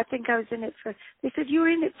 well, I think I was in it for." They said, "You were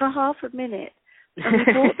in it for half a minute." And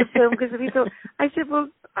we bought the film because we thought. I said, "Well,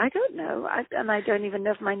 I don't know, and I don't even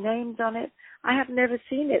know if my name's on it. I have never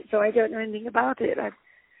seen it, so I don't know anything about it.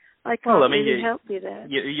 I can't really help you there."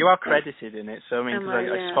 You are credited in it, so I mean,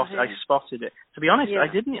 I spotted it. To be honest, I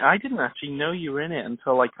didn't actually know you were in it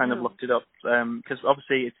until I kind of looked it up, because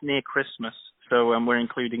obviously it's near Christmas, so we're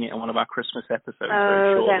including it in one of our Christmas episodes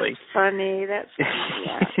very shortly. That's funny.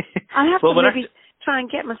 Yeah. I have to maybe try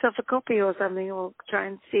and get myself a copy or something, or try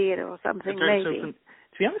and see it or something, maybe.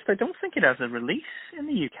 To be honest, I don't think it has a release in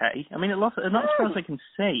the UK. I mean, not as far as I can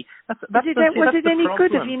see. Was it any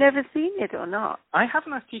good? Have you never seen it or not? I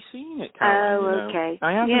haven't actually seen it, Caroline. Oh, okay.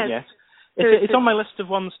 I haven't yet. It's on my list of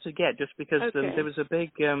ones to get, just because there was a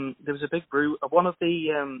big brew. One of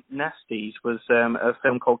the nasties was a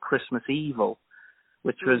film called Christmas Evil,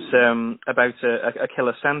 which was about a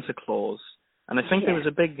killer Santa Claus. And I think there was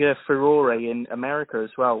a big furore in America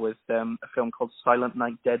as well with a film called Silent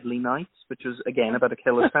Night, Deadly Night, which was, again, about a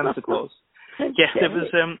killer Santa Claus. Yes, there was.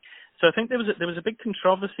 So I think there was a big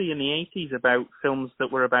controversy in the 80s about films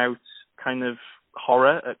that were about kind of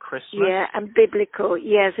horror at Christmas. Yeah, and biblical.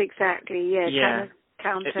 Yes, exactly. Yeah, kind of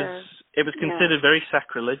counter. It was considered very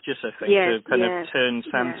sacrilegious, I think, to kind of turn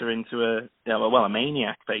Santa into a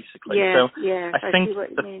maniac, basically. Yes, I think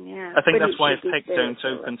that's why it's picked Don't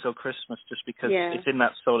Open Till Christmas, just because it's in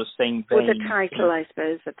that sort of same vein. Or the title, I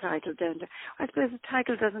suppose. The title I suppose the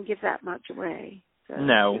title doesn't give that much away. So,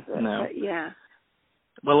 no. But,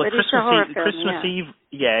 well, but Christmas Eve,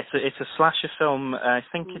 it's a slasher film. I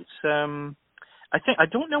think it's I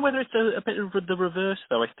don't know whether it's a bit of the reverse,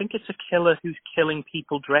 though. I think it's a killer who's killing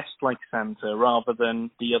people dressed like Santa rather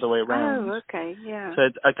than the other way around. Oh, okay, yeah. So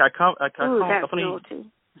I can't. That's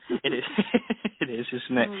naughty. It is. It is,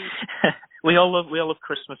 isn't it? We all love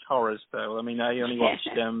Christmas horrors, though. I mean, I only watched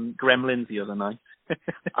Gremlins the other night.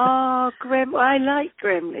 I like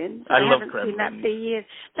Gremlins. I love haven't Gremlins. seen that for years.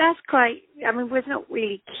 That's quite. I mean, it's not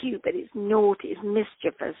really cute, but it's naughty. It's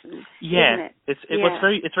mischievous, isn't it?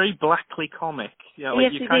 It's very blackly comic. You know,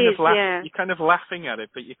 yes, you it kind is. You're kind of laughing at it,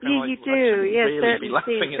 but you kind of you do. Yes, really be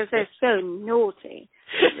laughing because they're so naughty.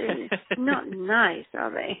 Really, not nice,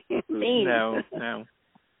 are they? Mean. No.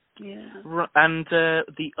 Yeah. And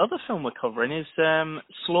the other film we're covering is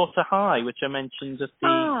Slaughter High, which I mentioned at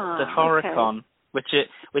the HorrorCon, which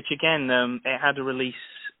again it had a release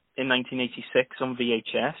in 1986 on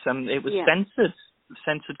VHS, and it was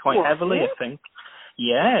censored quite heavily, I think.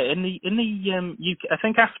 Yeah, in the UK, I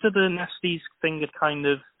think after the Nasties thing had kind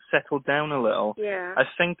of settled down a little. Yeah. I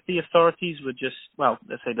think the authorities were just,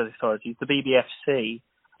 let's say the authorities, the BBFC.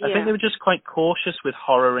 I think they were just quite cautious with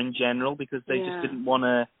horror in general because they just didn't want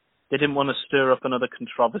to they didn't want to stir up another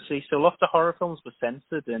controversy. So lots of horror films were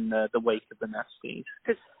censored in the wake of the Nasties.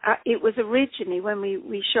 Because it was originally, when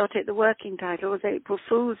we shot it, the working title was April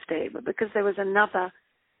Fool's Day, but because there was another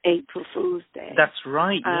April Fool's Day. That's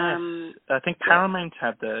right, yes. I think Paramount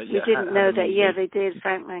had the... We didn't know that. Yeah, they did,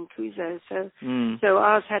 Frank Mancuso. So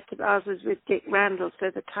ours was with Dick Randall, so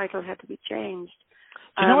the title had to be changed.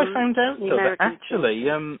 Do you know I found out, though,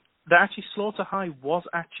 that actually Slaughter High was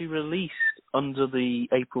actually released under the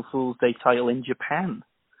April Fool's Day title in Japan.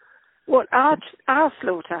 What, our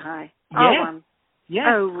Slaughter High? Yeah. Our one?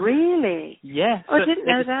 Yeah. Oh, really? Yeah. Oh, I didn't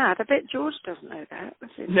know that. I bet George doesn't know that.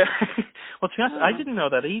 No. Well, to be honest, I didn't know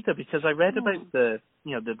that either, because I read about the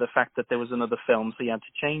fact that there was another film, so you had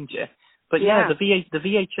to change it. But the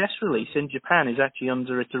VHS release in Japan is actually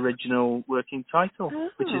under its original working title,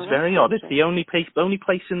 which is very odd. It's the only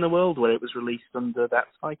place in the world where it was released under that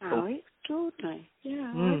title. Oh, extraordinary.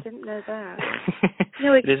 Yeah, I didn't know that.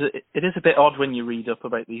 It is a bit odd when you read up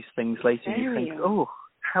about these things later and you think, oh,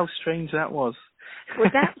 how strange that was. Well,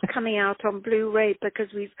 that's coming out on Blu-ray because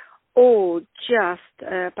we've all just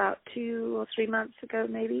about 2 or 3 months ago,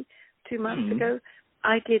 maybe 2 months ago,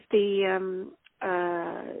 I did the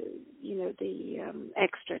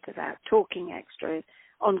extra to that, talking extra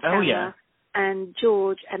on camera. Oh, yeah. And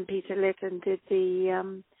George and Peter Litton did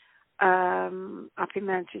the up in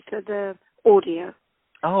Manchester, the audio.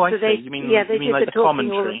 Oh, I see. You mean like the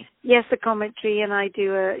commentary? Yes, the commentary, and I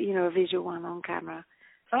do a visual one on camera.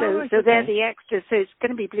 So they're the extras. So it's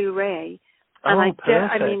going to be Blu-ray. And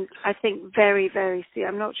perfect. I think very, very soon.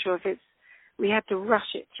 I'm not sure if we had to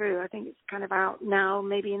rush it through. I think it's kind of out now,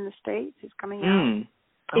 maybe in the States. It's coming out.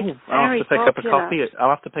 I'll have to pick up a copy. I'll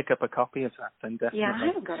have to pick up a copy of that then, definitely. Yeah, I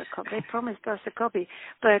haven't got a copy. They promised us a copy,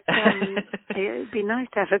 but it'd be nice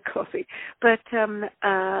to have a copy. But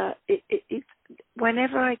it's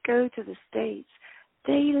whenever I go to the States,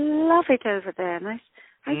 they love it over there, and I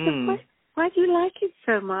said, why do you like it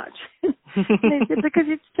so much? They said, because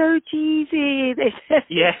it's so cheesy. They said,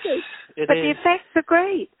 yes, but the effects are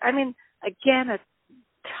great. I mean, again, a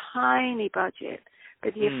tiny budget,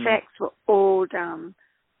 but the effects were all done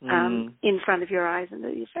in front of your eyes, and the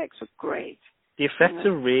effects were great. The effects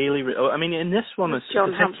are really, I mean, in this one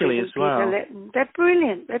particularly as well. They're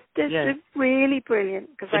brilliant. They're really brilliant.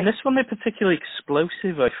 In this one, they're particularly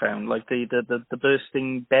explosive, I found. Like the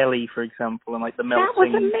bursting belly, for example, and like the melting. That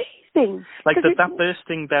was amazing. Like that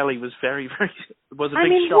bursting belly was very, very, was a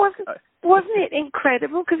big shock. Wasn't it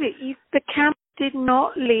incredible? Because the camera did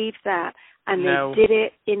not leave that, and they did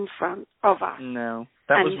it in front of us. No,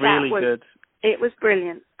 that was really good. It was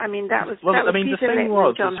brilliant. I mean, that was the thing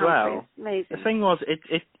was John as well. Humphries. Amazing. The thing was,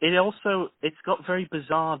 it's got very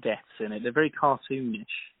bizarre deaths in it. They're very cartoonish.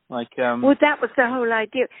 Like well, that was the whole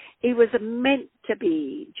idea. It was meant to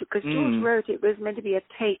be, because George wrote it was meant to be a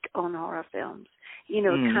take on horror films.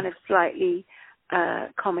 Kind of slightly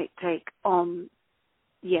comic take on.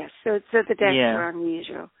 Yes, so the deaths were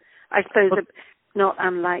unusual. I suppose not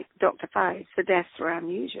unlike Dr. Fives, the deaths were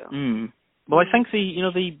unusual. Well, I think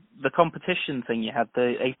the competition thing you had,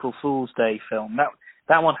 the April Fool's Day film,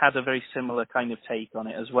 that one had a very similar kind of take on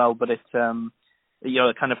it as well, but it's a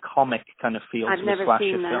kind of comic kind of feel to the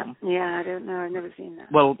slasher film. Yeah, I don't know. I've never seen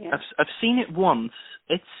that. Well, I've seen it once.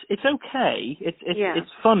 It's okay. It's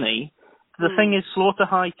funny. The thing is, Slaughter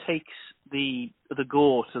High takes the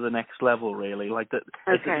gore to the next level, really. Like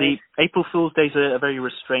the April Fool's Day is a very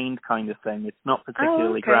restrained kind of thing. It's not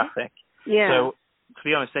particularly graphic. Yeah. So, to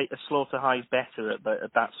be honest, a Slaughter High is better at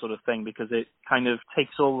that sort of thing, because it kind of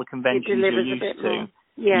takes all the conventions you're used to. More.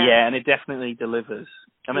 Yeah, and it definitely delivers.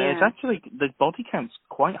 I mean, it's actually, the body count's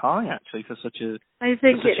quite high, actually, for such a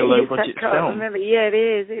low-budget film. Remember. Yeah, it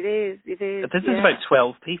is. But this is about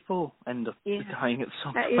 12 people end up dying at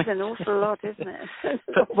some point. That is an awful lot, isn't it?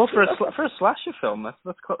 Well, for a slasher film,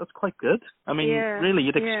 that's quite good. I mean, really,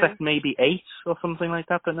 you'd expect maybe 8 or something like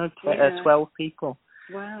that, but no, 12 people.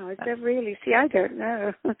 Wow, I don't really see. I don't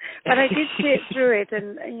know, but I did sit through it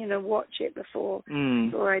and watch it before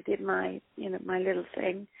I did my my little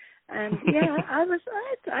thing, and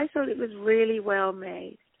I thought it was really well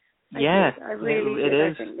made. I really did.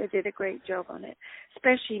 I think they did a great job on it.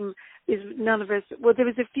 Especially none of us. Well, there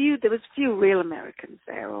was a few real Americans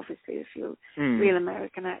there, obviously a few real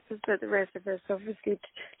American actors, but the rest of us obviously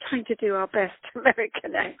trying to do our best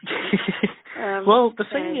American acting. Well, the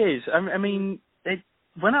thing is, I mean.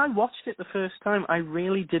 When I watched it the first time, I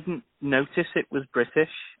really didn't notice it was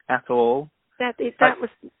British at all. That was,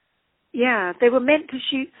 they were meant to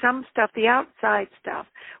shoot some stuff. The outside stuff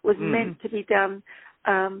was meant to be done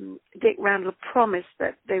Dick Randall promised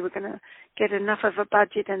that they were going to get enough of a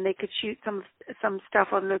budget and they could shoot some stuff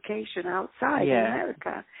on location outside in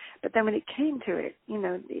America. But then when it came to it,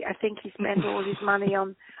 I think he spent all his money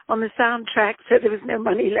on the soundtrack, so there was no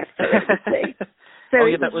money left for everything. So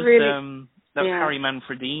that was really, that was Harry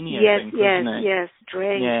Manfredini, I think, wasn't it? Yes,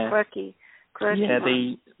 Dre, quirky.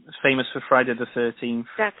 The famous for Friday the 13th.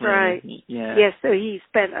 That's right. Yeah. Yes, so he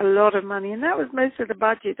spent a lot of money, and that was most of the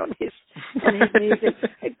budget on his music.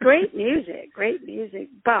 Great music,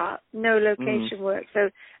 but no location work. So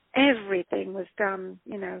everything was done,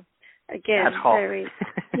 again, ad hoc. very.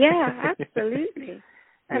 Yeah, absolutely.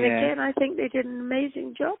 And again, I think they did an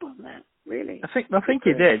amazing job on that. Really. I think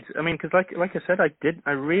you did. I mean, because like I said,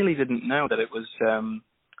 I really didn't know that it was.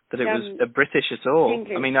 That it was British at all.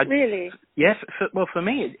 English. I mean, really? Yes. For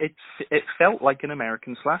me, it felt like an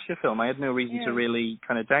American slasher film. I had no reason to really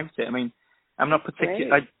kind of doubt it. I mean, I'm not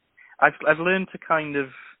particularly. I've learned to kind of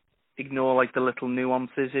ignore like the little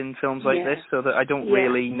nuances in films like this, so that I don't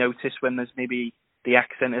really notice when there's maybe the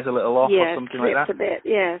accent is a little off or something like that. A bit.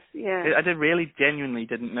 Yes. I genuinely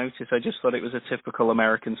didn't notice. I just thought it was a typical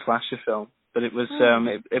American slasher film, but it was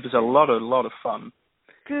it was a lot of fun.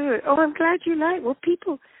 Good. Oh, I'm glad you like. Well,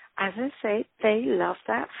 people, as I say, they love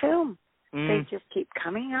that film. They just keep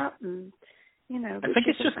coming up, and I think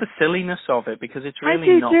it's just the silliness of it, because it's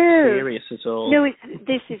really not serious at all. No,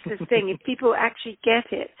 this is the thing. If people actually get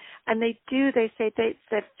it, and they say it's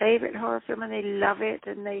their favorite horror film, and they love it,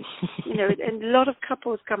 and they, and a lot of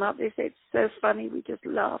couples come up. They say it's so funny, we just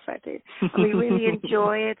laugh at it, and we really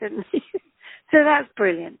enjoy it, and so that's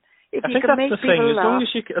brilliant. If I you think can that's make the thing. people laugh,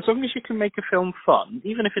 as long as you can make a film fun,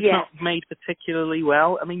 even if it's not made particularly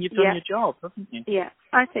well, I mean, you've done your job, haven't you? Yeah,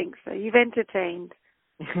 I think so. You've entertained.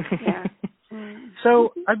 Yeah.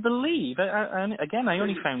 So I believe, again, I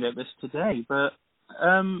only found out this today, but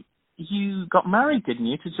you got married, didn't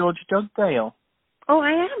you, to George Dugdale? Oh,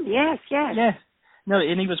 I am. Yes. Yes. No,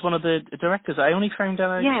 and he was one of the directors. I only found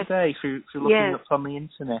out today through looking up on the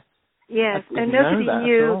internet. Yes, and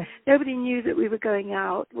nobody knew that we were going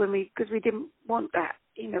out because we didn't want that.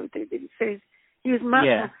 So he was much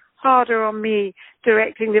harder on me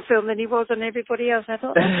directing the film than he was on everybody else. I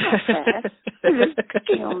thought, that's not fair. He was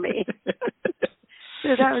picking on me. So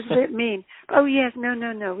that was a bit mean. Oh yes,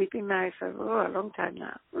 no. We've been married for a long time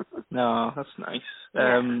now. No, that's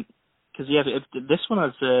nice. Because this one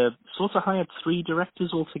has sort of hired 3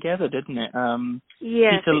 directors altogether, didn't it?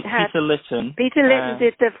 Yes, Peter Lytton. Peter Lytton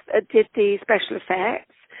did the special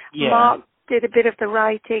effects. Yeah. Mark did a bit of the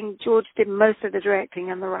writing. George did most of the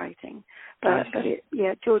directing and the writing.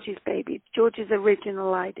 George's baby, George's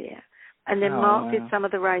original idea. And then Mark did some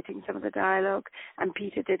of the writing, some of the dialogue, and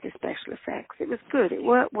Peter did the special effects. It was good. It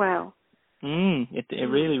worked well. It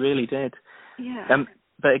really, really did. Yeah.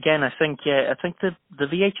 But again, I think the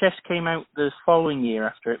VHS came out the following year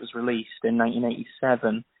after it was released in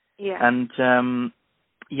 1987. Yeah. And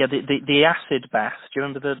the acid bath. Do you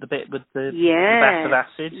remember the bit with the bath of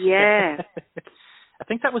acid? Yeah. I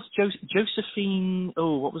think that was Josephine.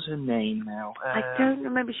 Oh, what was her name now? I don't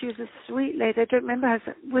remember. She was a sweet lady. I don't remember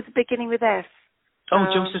her. Was beginning with S.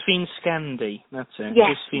 Josephine Scandi. That's it.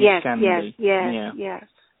 Yes. Josephine Scandi. Yes.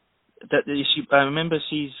 I remember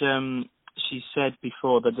she said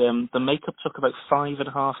before that the makeup took about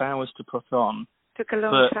 5.5 hours to put on. Took a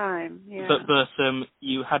long time, yeah. But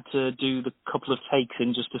you had to do the couple of takes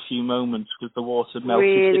in just a few moments because the water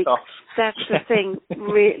melted it off. That's the thing.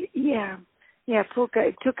 Really, yeah. Yeah, poor guy.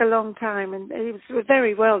 It took a long time, and it was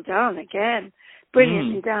very well done again.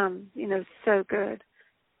 Brilliantly done. So good.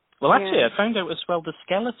 Well, actually, I found out as well the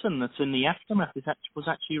skeleton that's in the aftermath was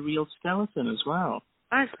actually a real skeleton as well.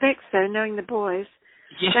 I expect so, knowing the boys.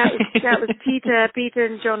 Yeah. That was Peter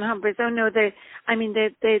and John Humphries. Oh no, they're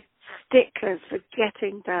sticklers for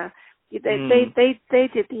getting they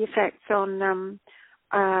did the effects on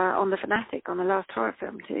the Fanatic, on the last horror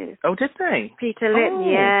film too. Oh, did they? Peter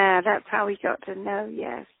Lytton, that's how we got to know.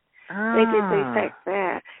 Yes, they did the effects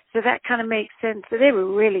there, so that kind of makes sense. So they were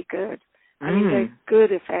really good. I mean, they're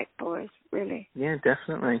good effect boys, really. Yeah,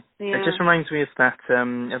 definitely. Yeah. It just reminds me of that.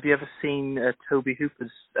 Have you ever seen Tobe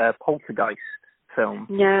Hooper's Poltergeist film?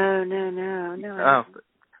 No. Oh,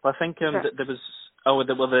 well, I think there was.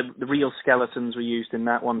 The real skeletons were used in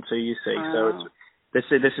that one too. You see, so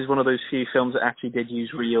this is one of those few films that actually did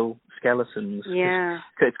use real skeletons. Yeah,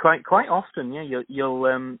 it's quite often. Yeah,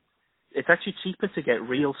 you'll it's actually cheaper to get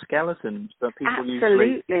real skeletons, but people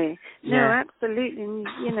absolutely. No, absolutely. And,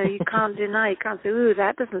 you can't deny. You can't say, "Ooh,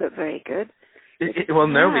 that doesn't look very good." Well,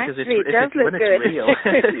 no, because actually, it does look when good. it's real.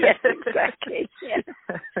 Yes, exactly. Yeah.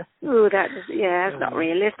 Ooh, that's not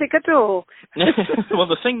realistic at all. Well,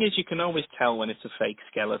 the thing is, you can always tell when it's a fake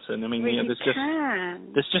skeleton. I mean, there's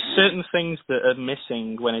just certain things that are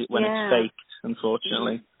missing when it's faked.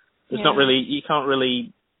 Unfortunately, there's not really. You can't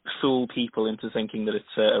really fool people into thinking that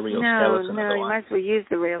it's a real skeleton. No, you might as well use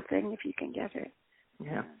the real thing if you can get it.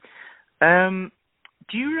 Yeah.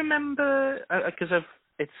 Do you remember? Because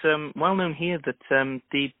it's well known here that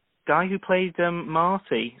the guy who played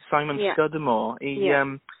Marty, Simon Scudamore, he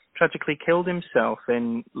tragically killed himself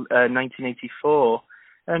in 1984.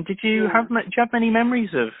 Did you have many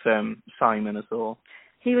memories of Simon at all?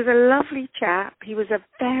 He was a lovely chap. He was a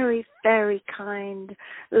very, very kind,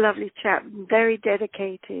 lovely chap, very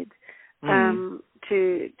dedicated to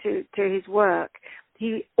his work.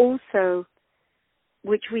 He also,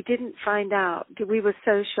 which we didn't find out, we were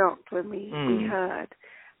so shocked when we heard.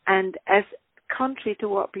 And as contrary to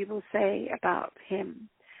what people say about him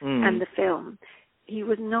and the film, he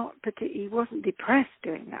wasn't depressed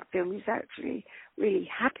doing that film. He was actually really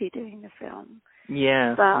happy doing the film.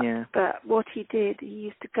 But what he did, he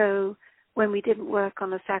used to go when we didn't work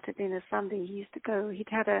on a Saturday and a Sunday. He used to go. He'd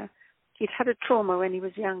had a trauma when he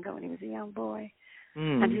was younger, when he was a young boy,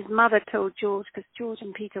 and his mother told George, because George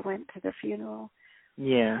and Peter went to the funeral.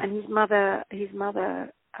 Yeah, and his mother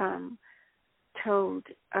told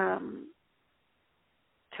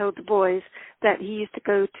the boys that he used to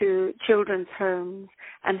go to children's homes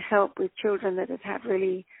and help with children that had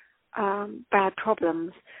really bad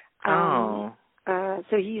problems.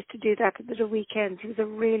 So he used to do that at the weekends. He was a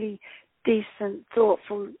really decent,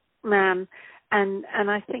 thoughtful man, and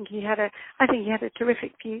I think he had a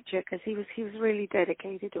terrific future because he was really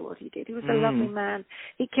dedicated to what he did. He was a lovely man.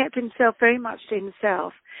 He kept himself very much to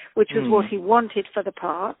himself, which was what he wanted for the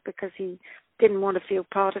part, because he didn't want to feel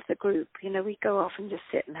part of the group. We'd go off and just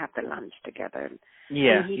sit and have the lunch together, and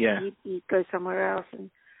he'd go somewhere else,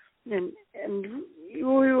 and we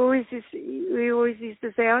always used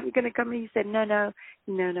to say, "Aren't you going to come?" And he said, No.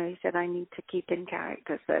 He said, "I need to keep in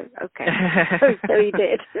character." So okay, so he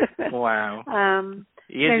did. Wow.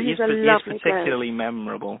 He's particularly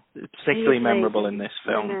memorable. Particularly memorable in this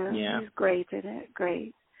film. He's great in it.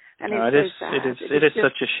 Great. And it is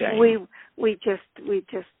such a shame. We were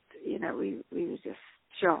just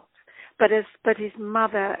shocked. But his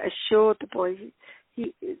mother assured the boys,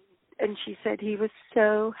 and she said he was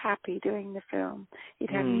so happy doing the film. It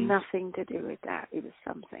had nothing to do with that. It was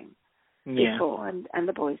something before, and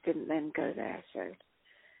the boys didn't then go there. So,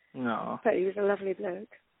 no. But he was a lovely bloke.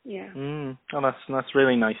 Yeah. Oh, that's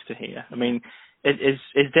really nice to hear. I mean, his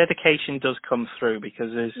dedication does come through,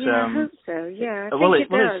 because his I hope so. Yeah, I think it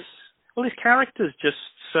does. His character's just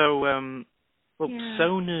so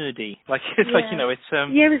so nerdy. Like it's it's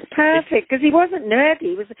it was perfect, because he wasn't nerdy.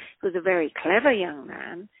 He was a very clever young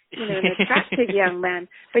man, an attractive young man,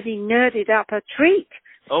 but he nerded up a treat.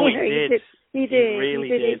 Oh, he did. He really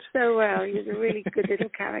did it so well. He was a really good little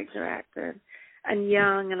character actor, and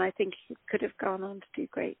young, and I think he could have gone on to do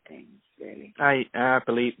great things. Really, I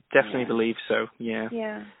definitely believe so. Yeah.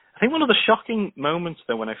 Yeah. I think one of the shocking moments,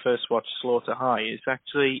 though, when I first watched Slaughter High, is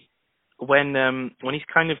actually when he's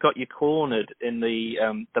kind of got you cornered in the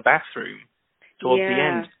bathroom towards the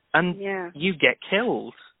end, and you get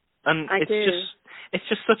killed, and it's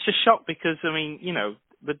just such a shock, because I mean,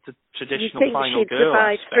 with the traditional final girl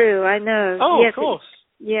aspect. Through, I know. Oh, yes, of course.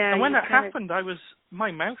 And when that happened,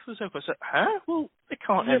 my mouth was open. I said, "Huh? Well, it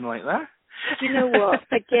can't end like that." Do you know what?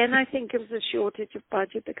 Again, I think it was a shortage of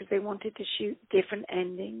budget, because they wanted to shoot different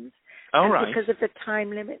endings. Because of the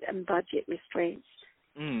time limit and budget restraints.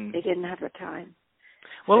 They didn't have the time.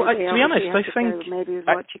 Well, so to be honest, I think maybe it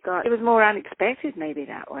was what you got. It was more unexpected, maybe,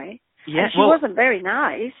 that way. Yeah, and she wasn't very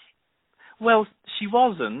nice. Well, she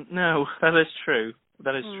wasn't. No, that is true.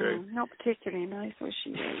 That is true. Not particularly nice, was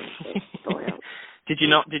she? Really spoiled. Did you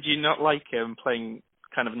not like playing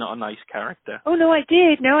kind of not a nice character? Oh no, I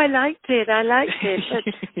did. No, I liked it.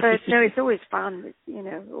 But no, it's always fun.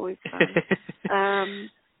 It's, always fun.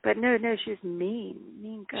 But no, she was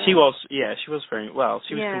mean girl. She was very well.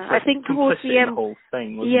 She was I think towards the end, in the whole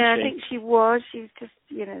thing, wasn't she? I think she was. She was just,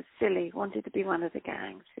 silly. Wanted to be one of the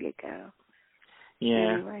gang, silly girl.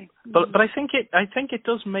 Yeah. Anyway. But I think it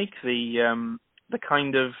does make the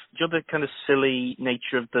kind of the kind of silly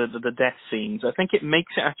nature of the death scenes. I think it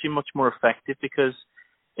makes it actually much more effective, because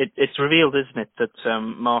it's revealed, isn't it, that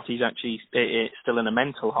Marty's actually still in a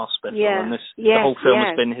mental hospital, and the whole film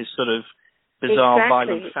has been his sort of bizarre,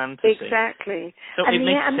 violent fantasy. Exactly. So and it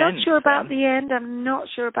makes I'm sense. not sure about the end. I'm not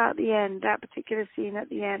sure about the end, that particular scene at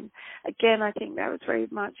the end. Again, I think that was very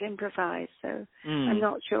much improvised, so I'm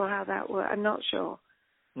not sure how that worked. I'm not sure.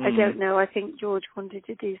 I don't know. I think George wanted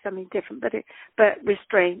to do something different, but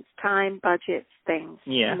restraints, time, budgets, things.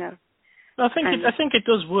 Yeah. You know. I think it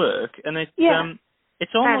does work, and it's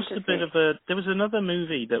almost fantasy. a bit of a. There was another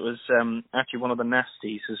movie that was actually one of the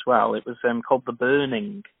nasties as well. It was called The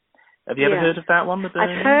Burning. Have you ever heard of that one, The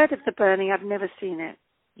Burning? I've heard of The Burning. I've never seen it.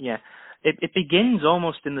 Yeah. It begins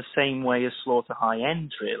almost in the same way as Slaughter High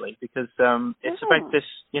End, really, because it's about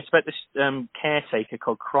this caretaker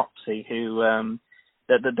called Cropsey who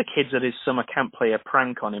the kids at his summer camp play a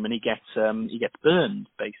prank on him, and he gets burned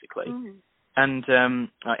basically, and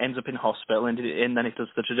ends up in hospital, and then it does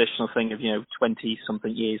the traditional thing of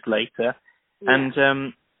 20-something years later,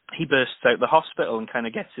 and he bursts out the hospital and kind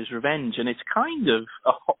of gets his revenge, and it's kind of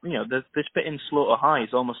this bit in Slaughter High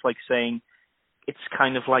is almost like saying. It's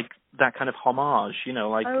kind of like that kind of homage,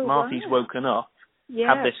 Marty's woken up,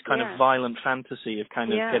 have this kind of violent fantasy of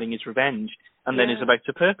kind of getting his revenge, and then is about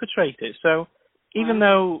to perpetrate it. So even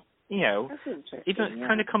though even it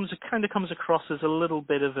kind of comes across as a little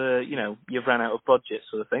bit of a you've ran out of budget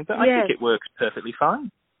sort of thing, but I think it works perfectly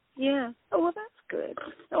fine. Yeah. Oh well, that's good.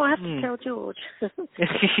 Oh, I have to tell George.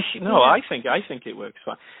 No, I think it works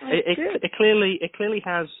fine. It clearly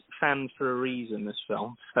has fans for a reason. This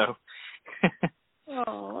film, so.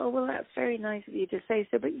 Oh, well, that's very nice of you to say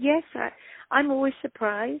so. But yes, I'm always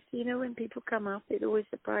surprised. When people come up, it always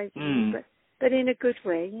surprises me. But in a good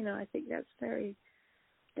way. I think that's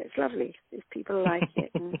it's lovely if people like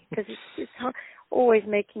it, because it's hard. Always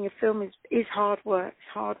making a film is hard work.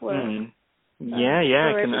 It's hard work. Yeah,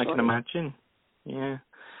 I can imagine. Yeah.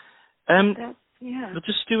 We'll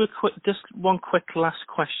just do one quick last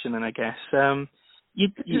question, and I guess.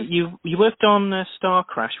 You worked on Star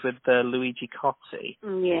Crash with Luigi Cotti.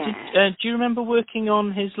 Yeah. Do you remember working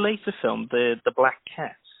on his later film, The Black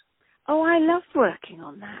Cat? Oh, I loved working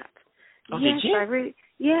on that. Oh, did you? I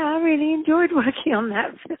really enjoyed working on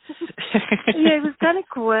that film. It was kind of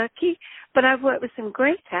quirky, but I worked with some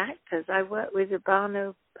great actors. I worked with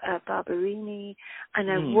Urbano Barberini, and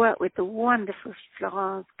I worked with the wonderful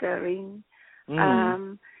Florence Guerin.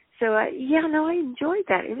 So I enjoyed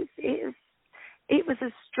that. It was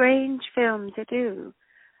a strange film to do.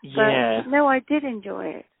 But no, I did enjoy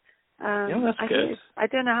it. That's good. I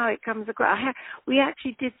don't know how it comes across. We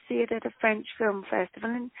actually did see it at a French film festival,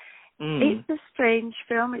 and it's a strange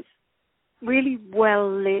film. It's really well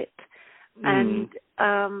lit, and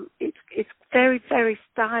it's very, very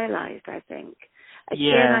stylized, I think.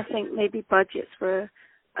 Again, I think maybe budgets were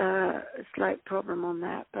a slight problem on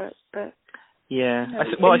that, but yeah.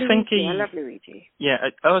 No, I think I love Luigi. Yeah,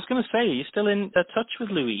 I was going to say, are you still in touch with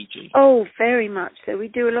Luigi? Oh, very much so. We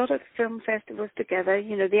do a lot of film festivals together,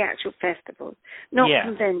 the actual festivals, not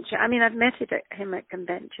convention. I mean, I've met him at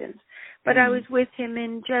conventions, but I was with him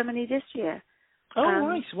in Germany this year. Oh,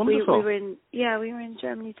 nice, wonderful. We were in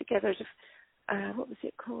Germany together. What was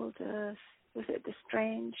it called? Was it the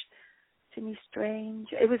Semi Strange?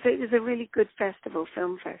 It was a really good festival,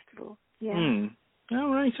 film festival. Yeah. Oh,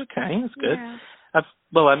 right, okay, that's good. Yeah. I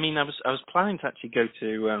was planning to actually go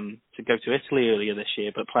to Italy earlier this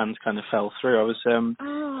year, but plans kind of fell through. I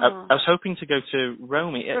was hoping to go to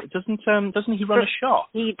Rome. Doesn't he run a shop?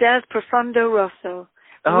 He does, Profondo Rosso.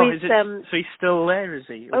 Oh, is it? So he's still there, is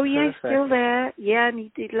he? Oh, yeah, he's still there. Yeah, and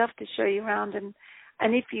he'd love to show you around. And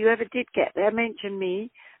if you ever did get there, mention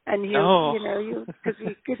me, and he'll, because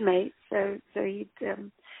we're good mates. So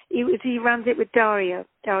he runs it with Dario.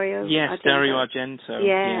 Yes, Dario Argento.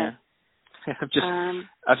 Yeah.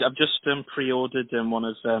 I've just pre-ordered one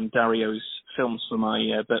of Dario's films for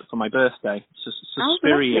my birthday.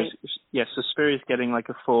 Suspiria's getting like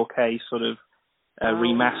a 4K sort of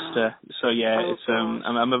remaster. So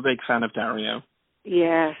I'm a big fan of Dario.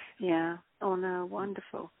 Yes, yeah. Oh no,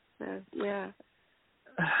 wonderful. So yeah.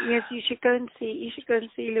 Yes, you should go and see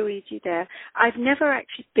Luigi there. I've never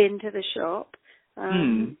actually been to the shop.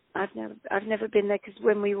 I've never been there because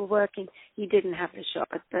when we were working, he didn't have the shop.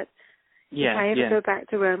 But if I ever go back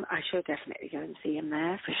to Rome, I shall definitely go and see him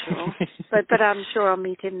there for sure. but I'm sure I'll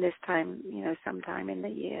meet him this time. Sometime in the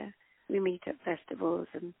year. We meet at festivals,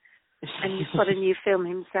 and he's got a new film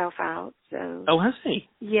himself out. So. Oh, has he?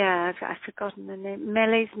 Yeah, I've forgotten the name.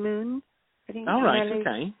 Mele's Moon. I think. Oh, right.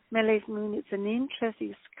 Okay. Mele's Moon. It's an interesting,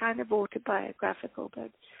 it's kind of autobiographical,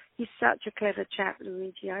 but. He's such a clever chap,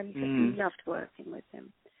 Luigi. I loved working with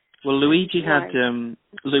him. Well, Luigi had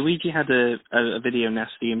a video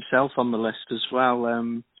nasty himself on the list as well.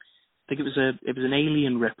 think it was an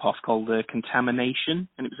Alien rip-off called Contamination,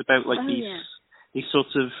 and it was about like these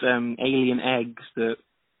sorts of alien eggs that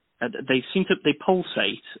they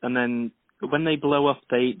pulsate, and then when they blow up,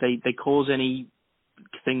 they cause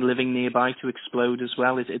anything living nearby to explode as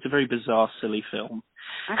well. It's a very bizarre, silly film.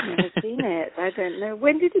 I've never seen it. I don't know.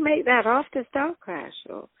 When did you make that? After Star Crash?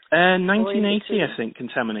 1980, I think,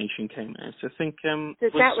 Contamination came out. I think so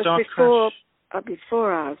that was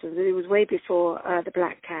before ours. It was way before The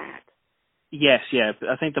Black Cat. Yes, yeah.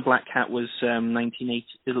 I think The Black Cat was 1980,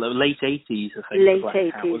 late 80s, I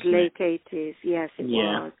think. Late 80s, yes, it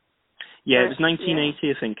was. Yeah, it was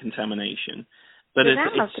 1980, I think, Contamination. But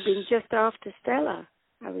that must have been just after Stella,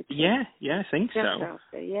 I would think. Yeah, I think just so. Just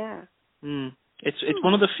after, yeah. It's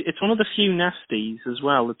one of the few Nasties as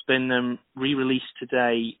well. It's been re-released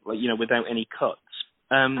today, without any cuts.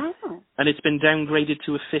 And it's been downgraded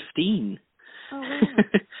to a 15. Oh, wow.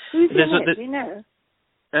 Who's in it? Do you know?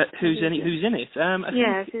 Who's in it? Who's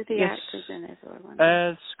the actors in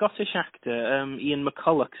it? Scottish actor Ian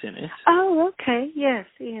McCulloch's in it. Oh, okay. Yes,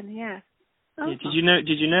 Ian. Yes. Oh. Yeah,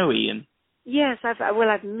 did you know Ian? Yes,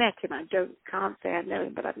 I've met him. Can't say I know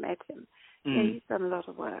him, but I've met him. Yeah, he's done a lot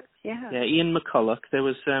of work. Yeah. Yeah, Ian McCulloch. There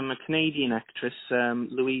was a Canadian actress,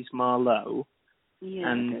 Louise Marlowe.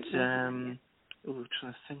 Yeah. And I'm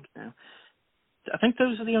trying to think now. I think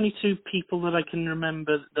those are the only two people that I can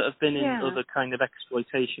remember that have been in other kind of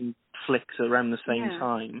exploitation flicks around the same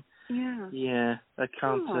time. Yeah. Yeah, I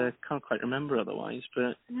can't quite remember otherwise,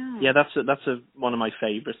 but that's one of my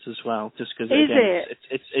favourites as well. Just because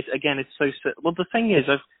it's so. Well, the thing is,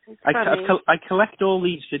 I collect all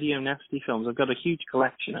these video nasty films. I've got a huge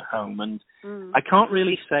collection at home, and I can't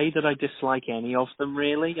really say that I dislike any of them.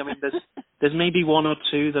 Really, I mean, there's maybe one or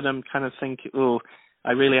two that I'm kind of thinking,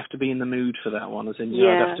 I really have to be in the mood for that one, as in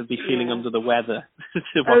I'd have to be feeling under the weather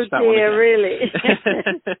to watch that one again. Really?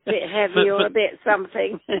 A bit heavy or a bit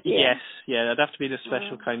something. Yes, I'd have to be in a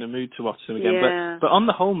special kind of mood to watch them again. But on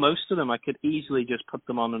the whole, most of them, I could easily just put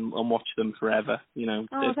them on and watch them forever.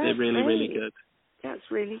 They're really, really good. That's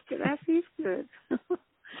really good. That is good.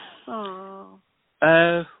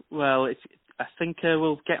 Well, I think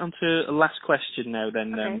we'll get on to a last question now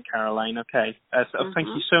then, Caroline. Okay. Thank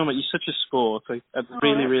you so much. You're such a sport. I've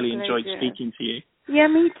really, really enjoyed speaking to you. Yeah,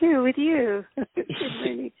 me too, with you. It's been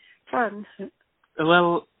really fun.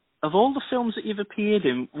 Well, of all the films that you've appeared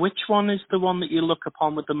in, which one is the one that you look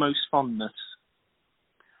upon with the most fondness?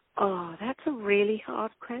 Oh, that's a really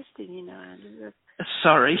hard question, Andrew.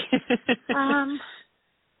 Sorry.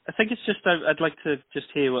 I think it's just I'd like to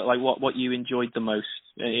just hear what you enjoyed the most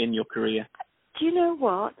in your career. Do you know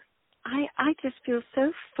what? I just feel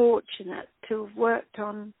so fortunate to have worked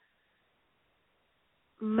on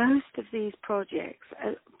most of these projects.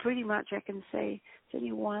 Pretty much, I can say there's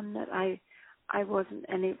only one that I was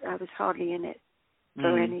hardly in it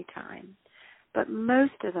for any time. But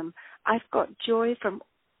most of them, I've got joy from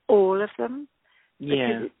all of them.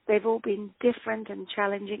 Because they've all been different and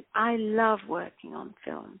challenging. I love working on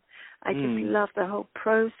film. I just love the whole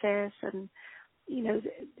process, and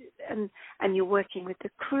and you're working with the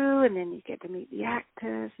crew, and then you get to meet the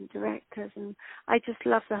actors and directors, and I just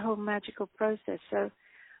love the whole magical process. So,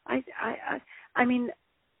 I mean,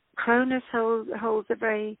 Cronus holds a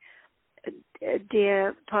very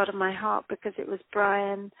dear part of my heart because it was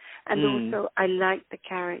Brian, and also I liked the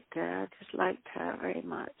character. I just liked her very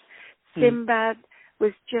much. Sinbad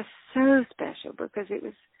was just so special because it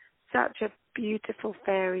was such a beautiful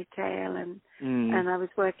fairy tale, and I was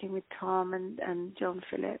working with Tom and John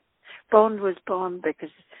Philip. Bond was Bond because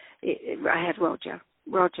I had Roger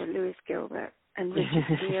Lewis Gilbert and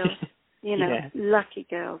Richard Gere. Lucky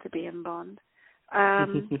girl to be in Bond.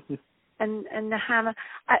 And the Hammer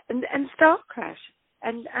and Star Crash.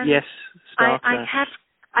 And yes, Star Crash.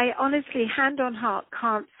 I honestly, hand on heart,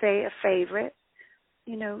 can't say a favourite.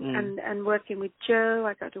 And working with Joe,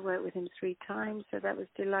 I got to work with him 3 times, so that was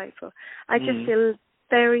delightful. I just feel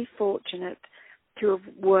very fortunate to have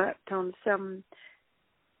worked on some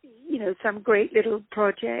great little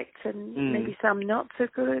projects and maybe some not so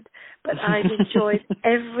good, but I've enjoyed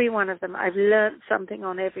every one of them. I've learned something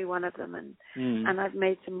on every one of them, and I've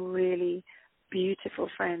made some really beautiful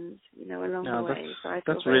friends, along the way. So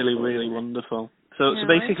that's really, really wonderful. So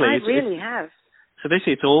basically, I really have. So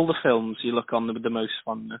basically, it's all the films you look on with the most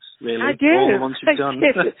fondness, really. I do. All the ones you've done.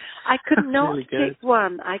 I could not really pick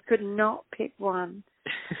one. I could not pick one.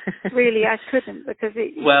 Really, I couldn't because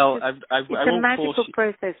it's a magical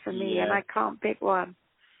process for me, and I can't pick one.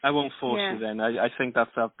 I won't force you then. I think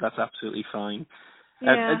that's absolutely fine.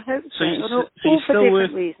 Yeah, I hope so. So all for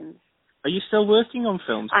different reasons. Are you still working on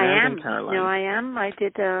films now, am. then, Caroline? No, I am. I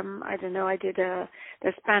did, I did the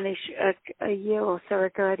Spanish a year or so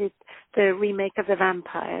ago. I did the remake of The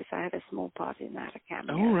Vampires. I had a small part in that, a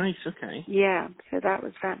cameo. Oh, right, okay. Yeah, so that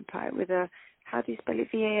was Vampire with a, how do you spell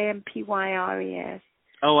it? Vampires.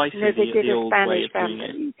 Oh, I see. No, they did the a old Spanish way of doing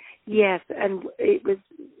vampire. it. Yes, and it was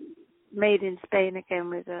made in Spain again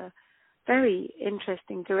with a very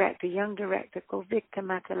interesting director, young director called Victor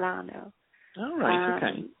Matalano. Oh, right,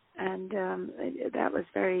 okay. And that was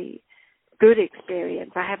very good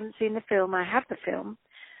experience. I haven't seen the film. I have the film.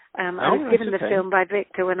 I was given the film by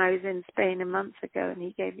Victor when I was in Spain a month ago, and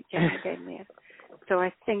he gave me it. So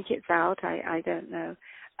I think it's out. I don't know.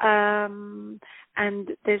 And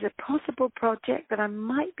there's a possible project that I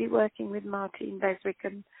might be working with Martine Beswick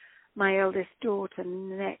and my eldest daughter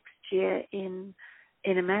next year in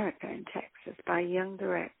America, in Texas, by a young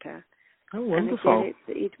director. Oh, wonderful. And again,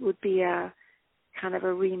 it would be a kind of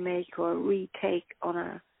a remake or a retake on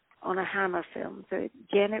a Hammer film. So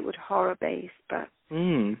again, it would horror based, but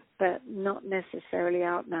not necessarily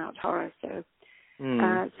out and out horror. So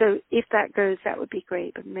so if that goes, that would be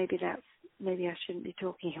great. But maybe I shouldn't be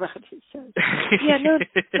talking about it. So yeah,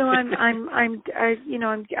 no,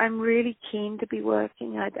 I'm really keen to be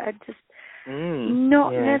working. I just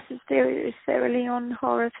not necessarily on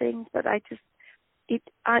horror things, but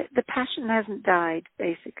the passion hasn't died,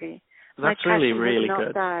 basically. That's really not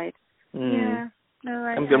good. Died. Yeah. No,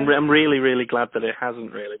 I'm really, really glad that it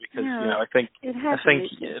hasn't really, because I think the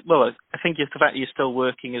fact that you're still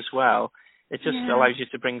working as well, it just allows you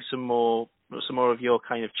to bring some more of your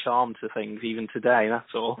kind of charm to things even today.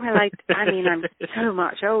 That's all. Well, I mean, I'm so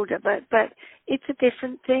much older, but it's a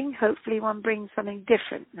different thing. Hopefully, one brings something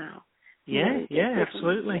different now.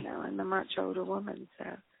 Absolutely. I'm a much older woman, so.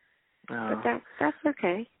 Oh. But that's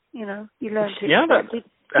okay. You learn to get a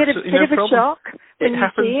bit of a shock when you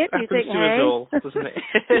see it. You think, to us all, doesn't it?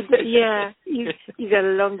 Yeah, you got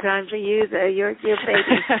a long time for you though. You're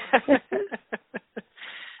baby.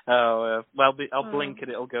 I'll blink and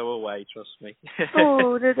it'll go away. Trust me.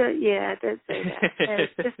 Don't say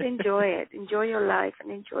that. Just enjoy it. Enjoy your life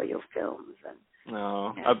and enjoy your films. And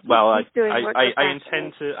I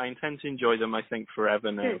intend to enjoy them. I think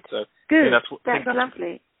forever now. Good. So good. That's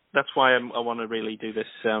lovely. That's why I want to really do this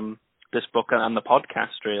this book and the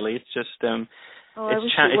podcast. Really, it's just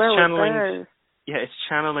it's channeling. Yeah, it's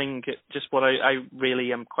channeling just what I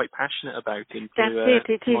really am quite passionate about into That's it.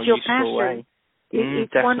 It is your passion. Way.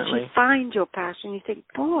 It's definitely. once you find your passion, you think,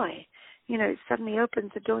 boy, it suddenly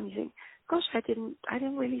opens the door, and you think, gosh, I didn't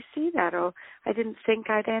really see that, or I didn't think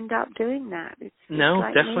I'd end up doing that. It's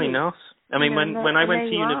like definitely me. not. I mean, when I went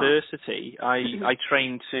to university, Mm-hmm. I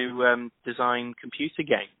trained to design computer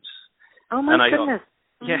games. Oh my goodness!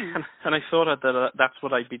 Yeah, and I thought that that's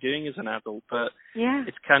what I'd be doing as an adult, but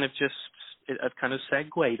it's kind of I've kind of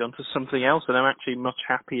segued onto something else, and I'm actually much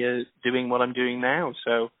happier doing what I'm doing now.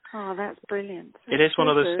 So. Oh, that's brilliant. It is one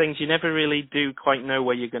of those things you never really do quite know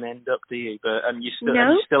where you're going to end up, do you? But you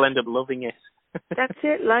still end up loving it. That's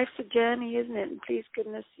it. Life's a journey, isn't it? And please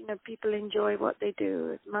goodness, people enjoy what they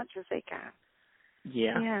do as much as they can.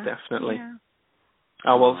 Yeah. Definitely. Yeah.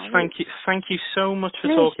 Oh well, thank you so much for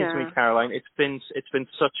talking to me, Caroline. It's been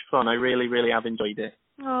such fun. I really, really have enjoyed it.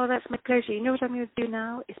 Oh, that's my pleasure. You know what I'm going to do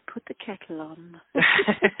now is put the kettle on. I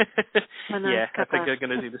think I'm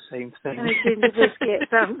going to do the same thing. And the biscuit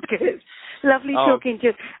sounds good. Lovely talking to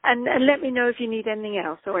you. And let me know if you need anything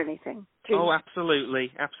else or anything. Please. Oh,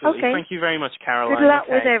 absolutely. Okay. Thank you very much, Caroline. Good luck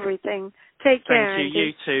with everything. Take care. Thank you.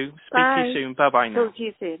 Andy. You too. Speak to you soon. Bye-bye now. Talk to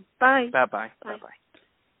you soon. Bye. Bye-bye. Bye. Bye-bye.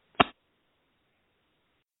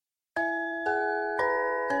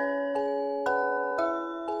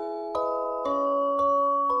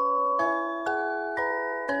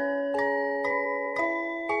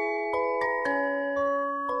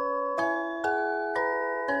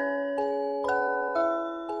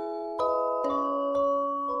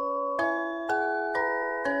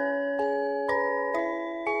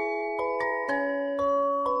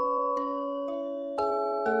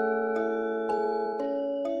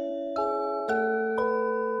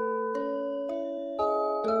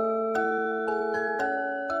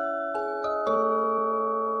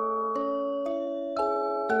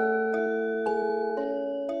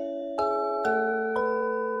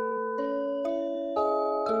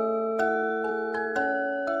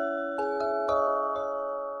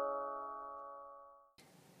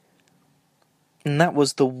 And that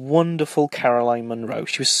was the wonderful Caroline Munro.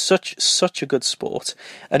 She was such a good sport,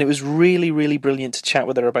 and it was really, really brilliant to chat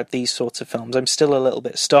with her about these sorts of films. I'm still a little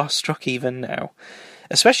bit starstruck even now.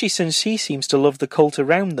 especially since he seems to love the cult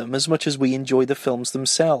around them as much as we enjoy the films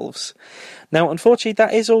themselves. Now, unfortunately,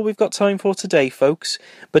 that is all we've got time for today, folks,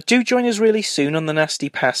 but do join us really soon on the Nasty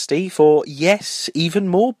Pasty for, yes, even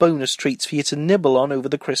more bonus treats for you to nibble on over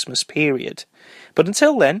the Christmas period. But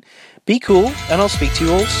until then, be cool, and I'll speak to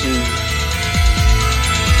you all soon.